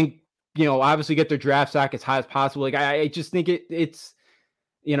want to, and obviously get their draft stock as high as possible. Like, I just think it's,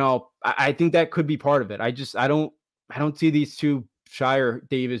 I think that could be part of it. I don't see these two, Shire,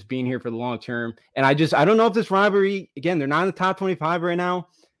 Davis, being here for the long term. And I don't know if this rivalry, again, they're not in the top 25 right now.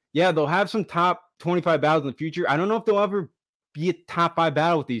 Yeah, they'll have some top 25 battles in the future. I don't know if they'll ever be a top 5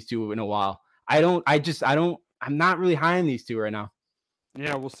 battle with these two in a while. I'm not really high on these two right now.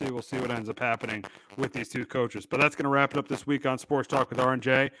 Yeah, we'll see. We'll see what ends up happening with these two coaches. But that's going to wrap it up this week on Sports Talk with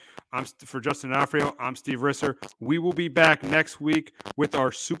R&J. For Justin D'Onofrio, I'm Steve Risser. We will be back next week with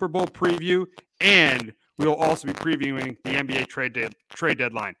our Super Bowl preview, and we will also be previewing the NBA trade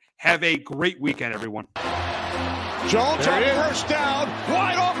deadline. Have a great weekend, everyone. Jones on first down,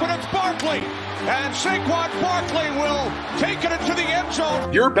 wide open, it's Barkley. And Saquon Barkley will take it into the end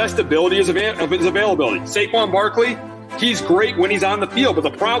zone. Your best ability is his availability. Saquon Barkley, he's great when he's on the field, but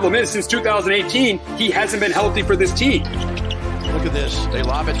the problem is since 2018, he hasn't been healthy for this team. Look at this. They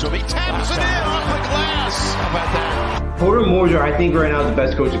lob it to him. He taps it in off the glass. How about that? Porter Moser, I think right now is the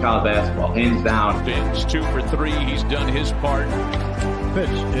best coach of college basketball, hands down. It's 2 for 3. He's done his part. Pitch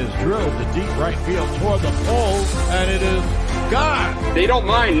is drilled to deep right field toward the pole, and it is gone. They don't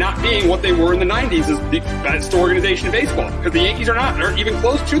mind not being what they were in the 90s as the best organization in baseball, because the Yankees aren't even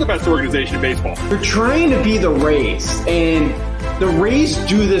close to the best organization in baseball. You're trying to be the Rays, and the Rays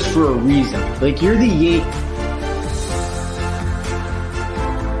do this for a reason. Like, you're the Yankees.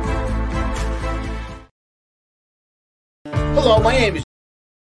 Hello, my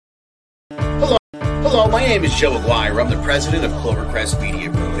name is Joe Aguirre. I'm the president of Clovercrest Media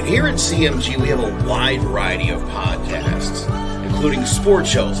Group. And here at CMG, we have a wide variety of podcasts, including sports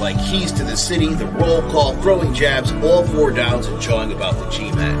shows like Keys to the City, The Roll Call, Throwing Jabs, All Four Downs, and Jawing About the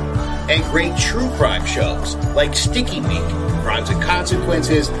G-Men. And great true crime shows like Sticky Week, Crimes and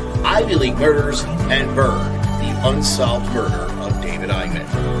Consequences, Ivy League Murders, and Bird, the unsolved murder of David Eichmann.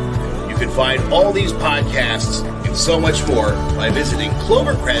 You can find all these podcasts and so much more by visiting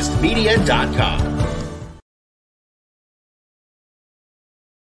ClovercrestMedia.com.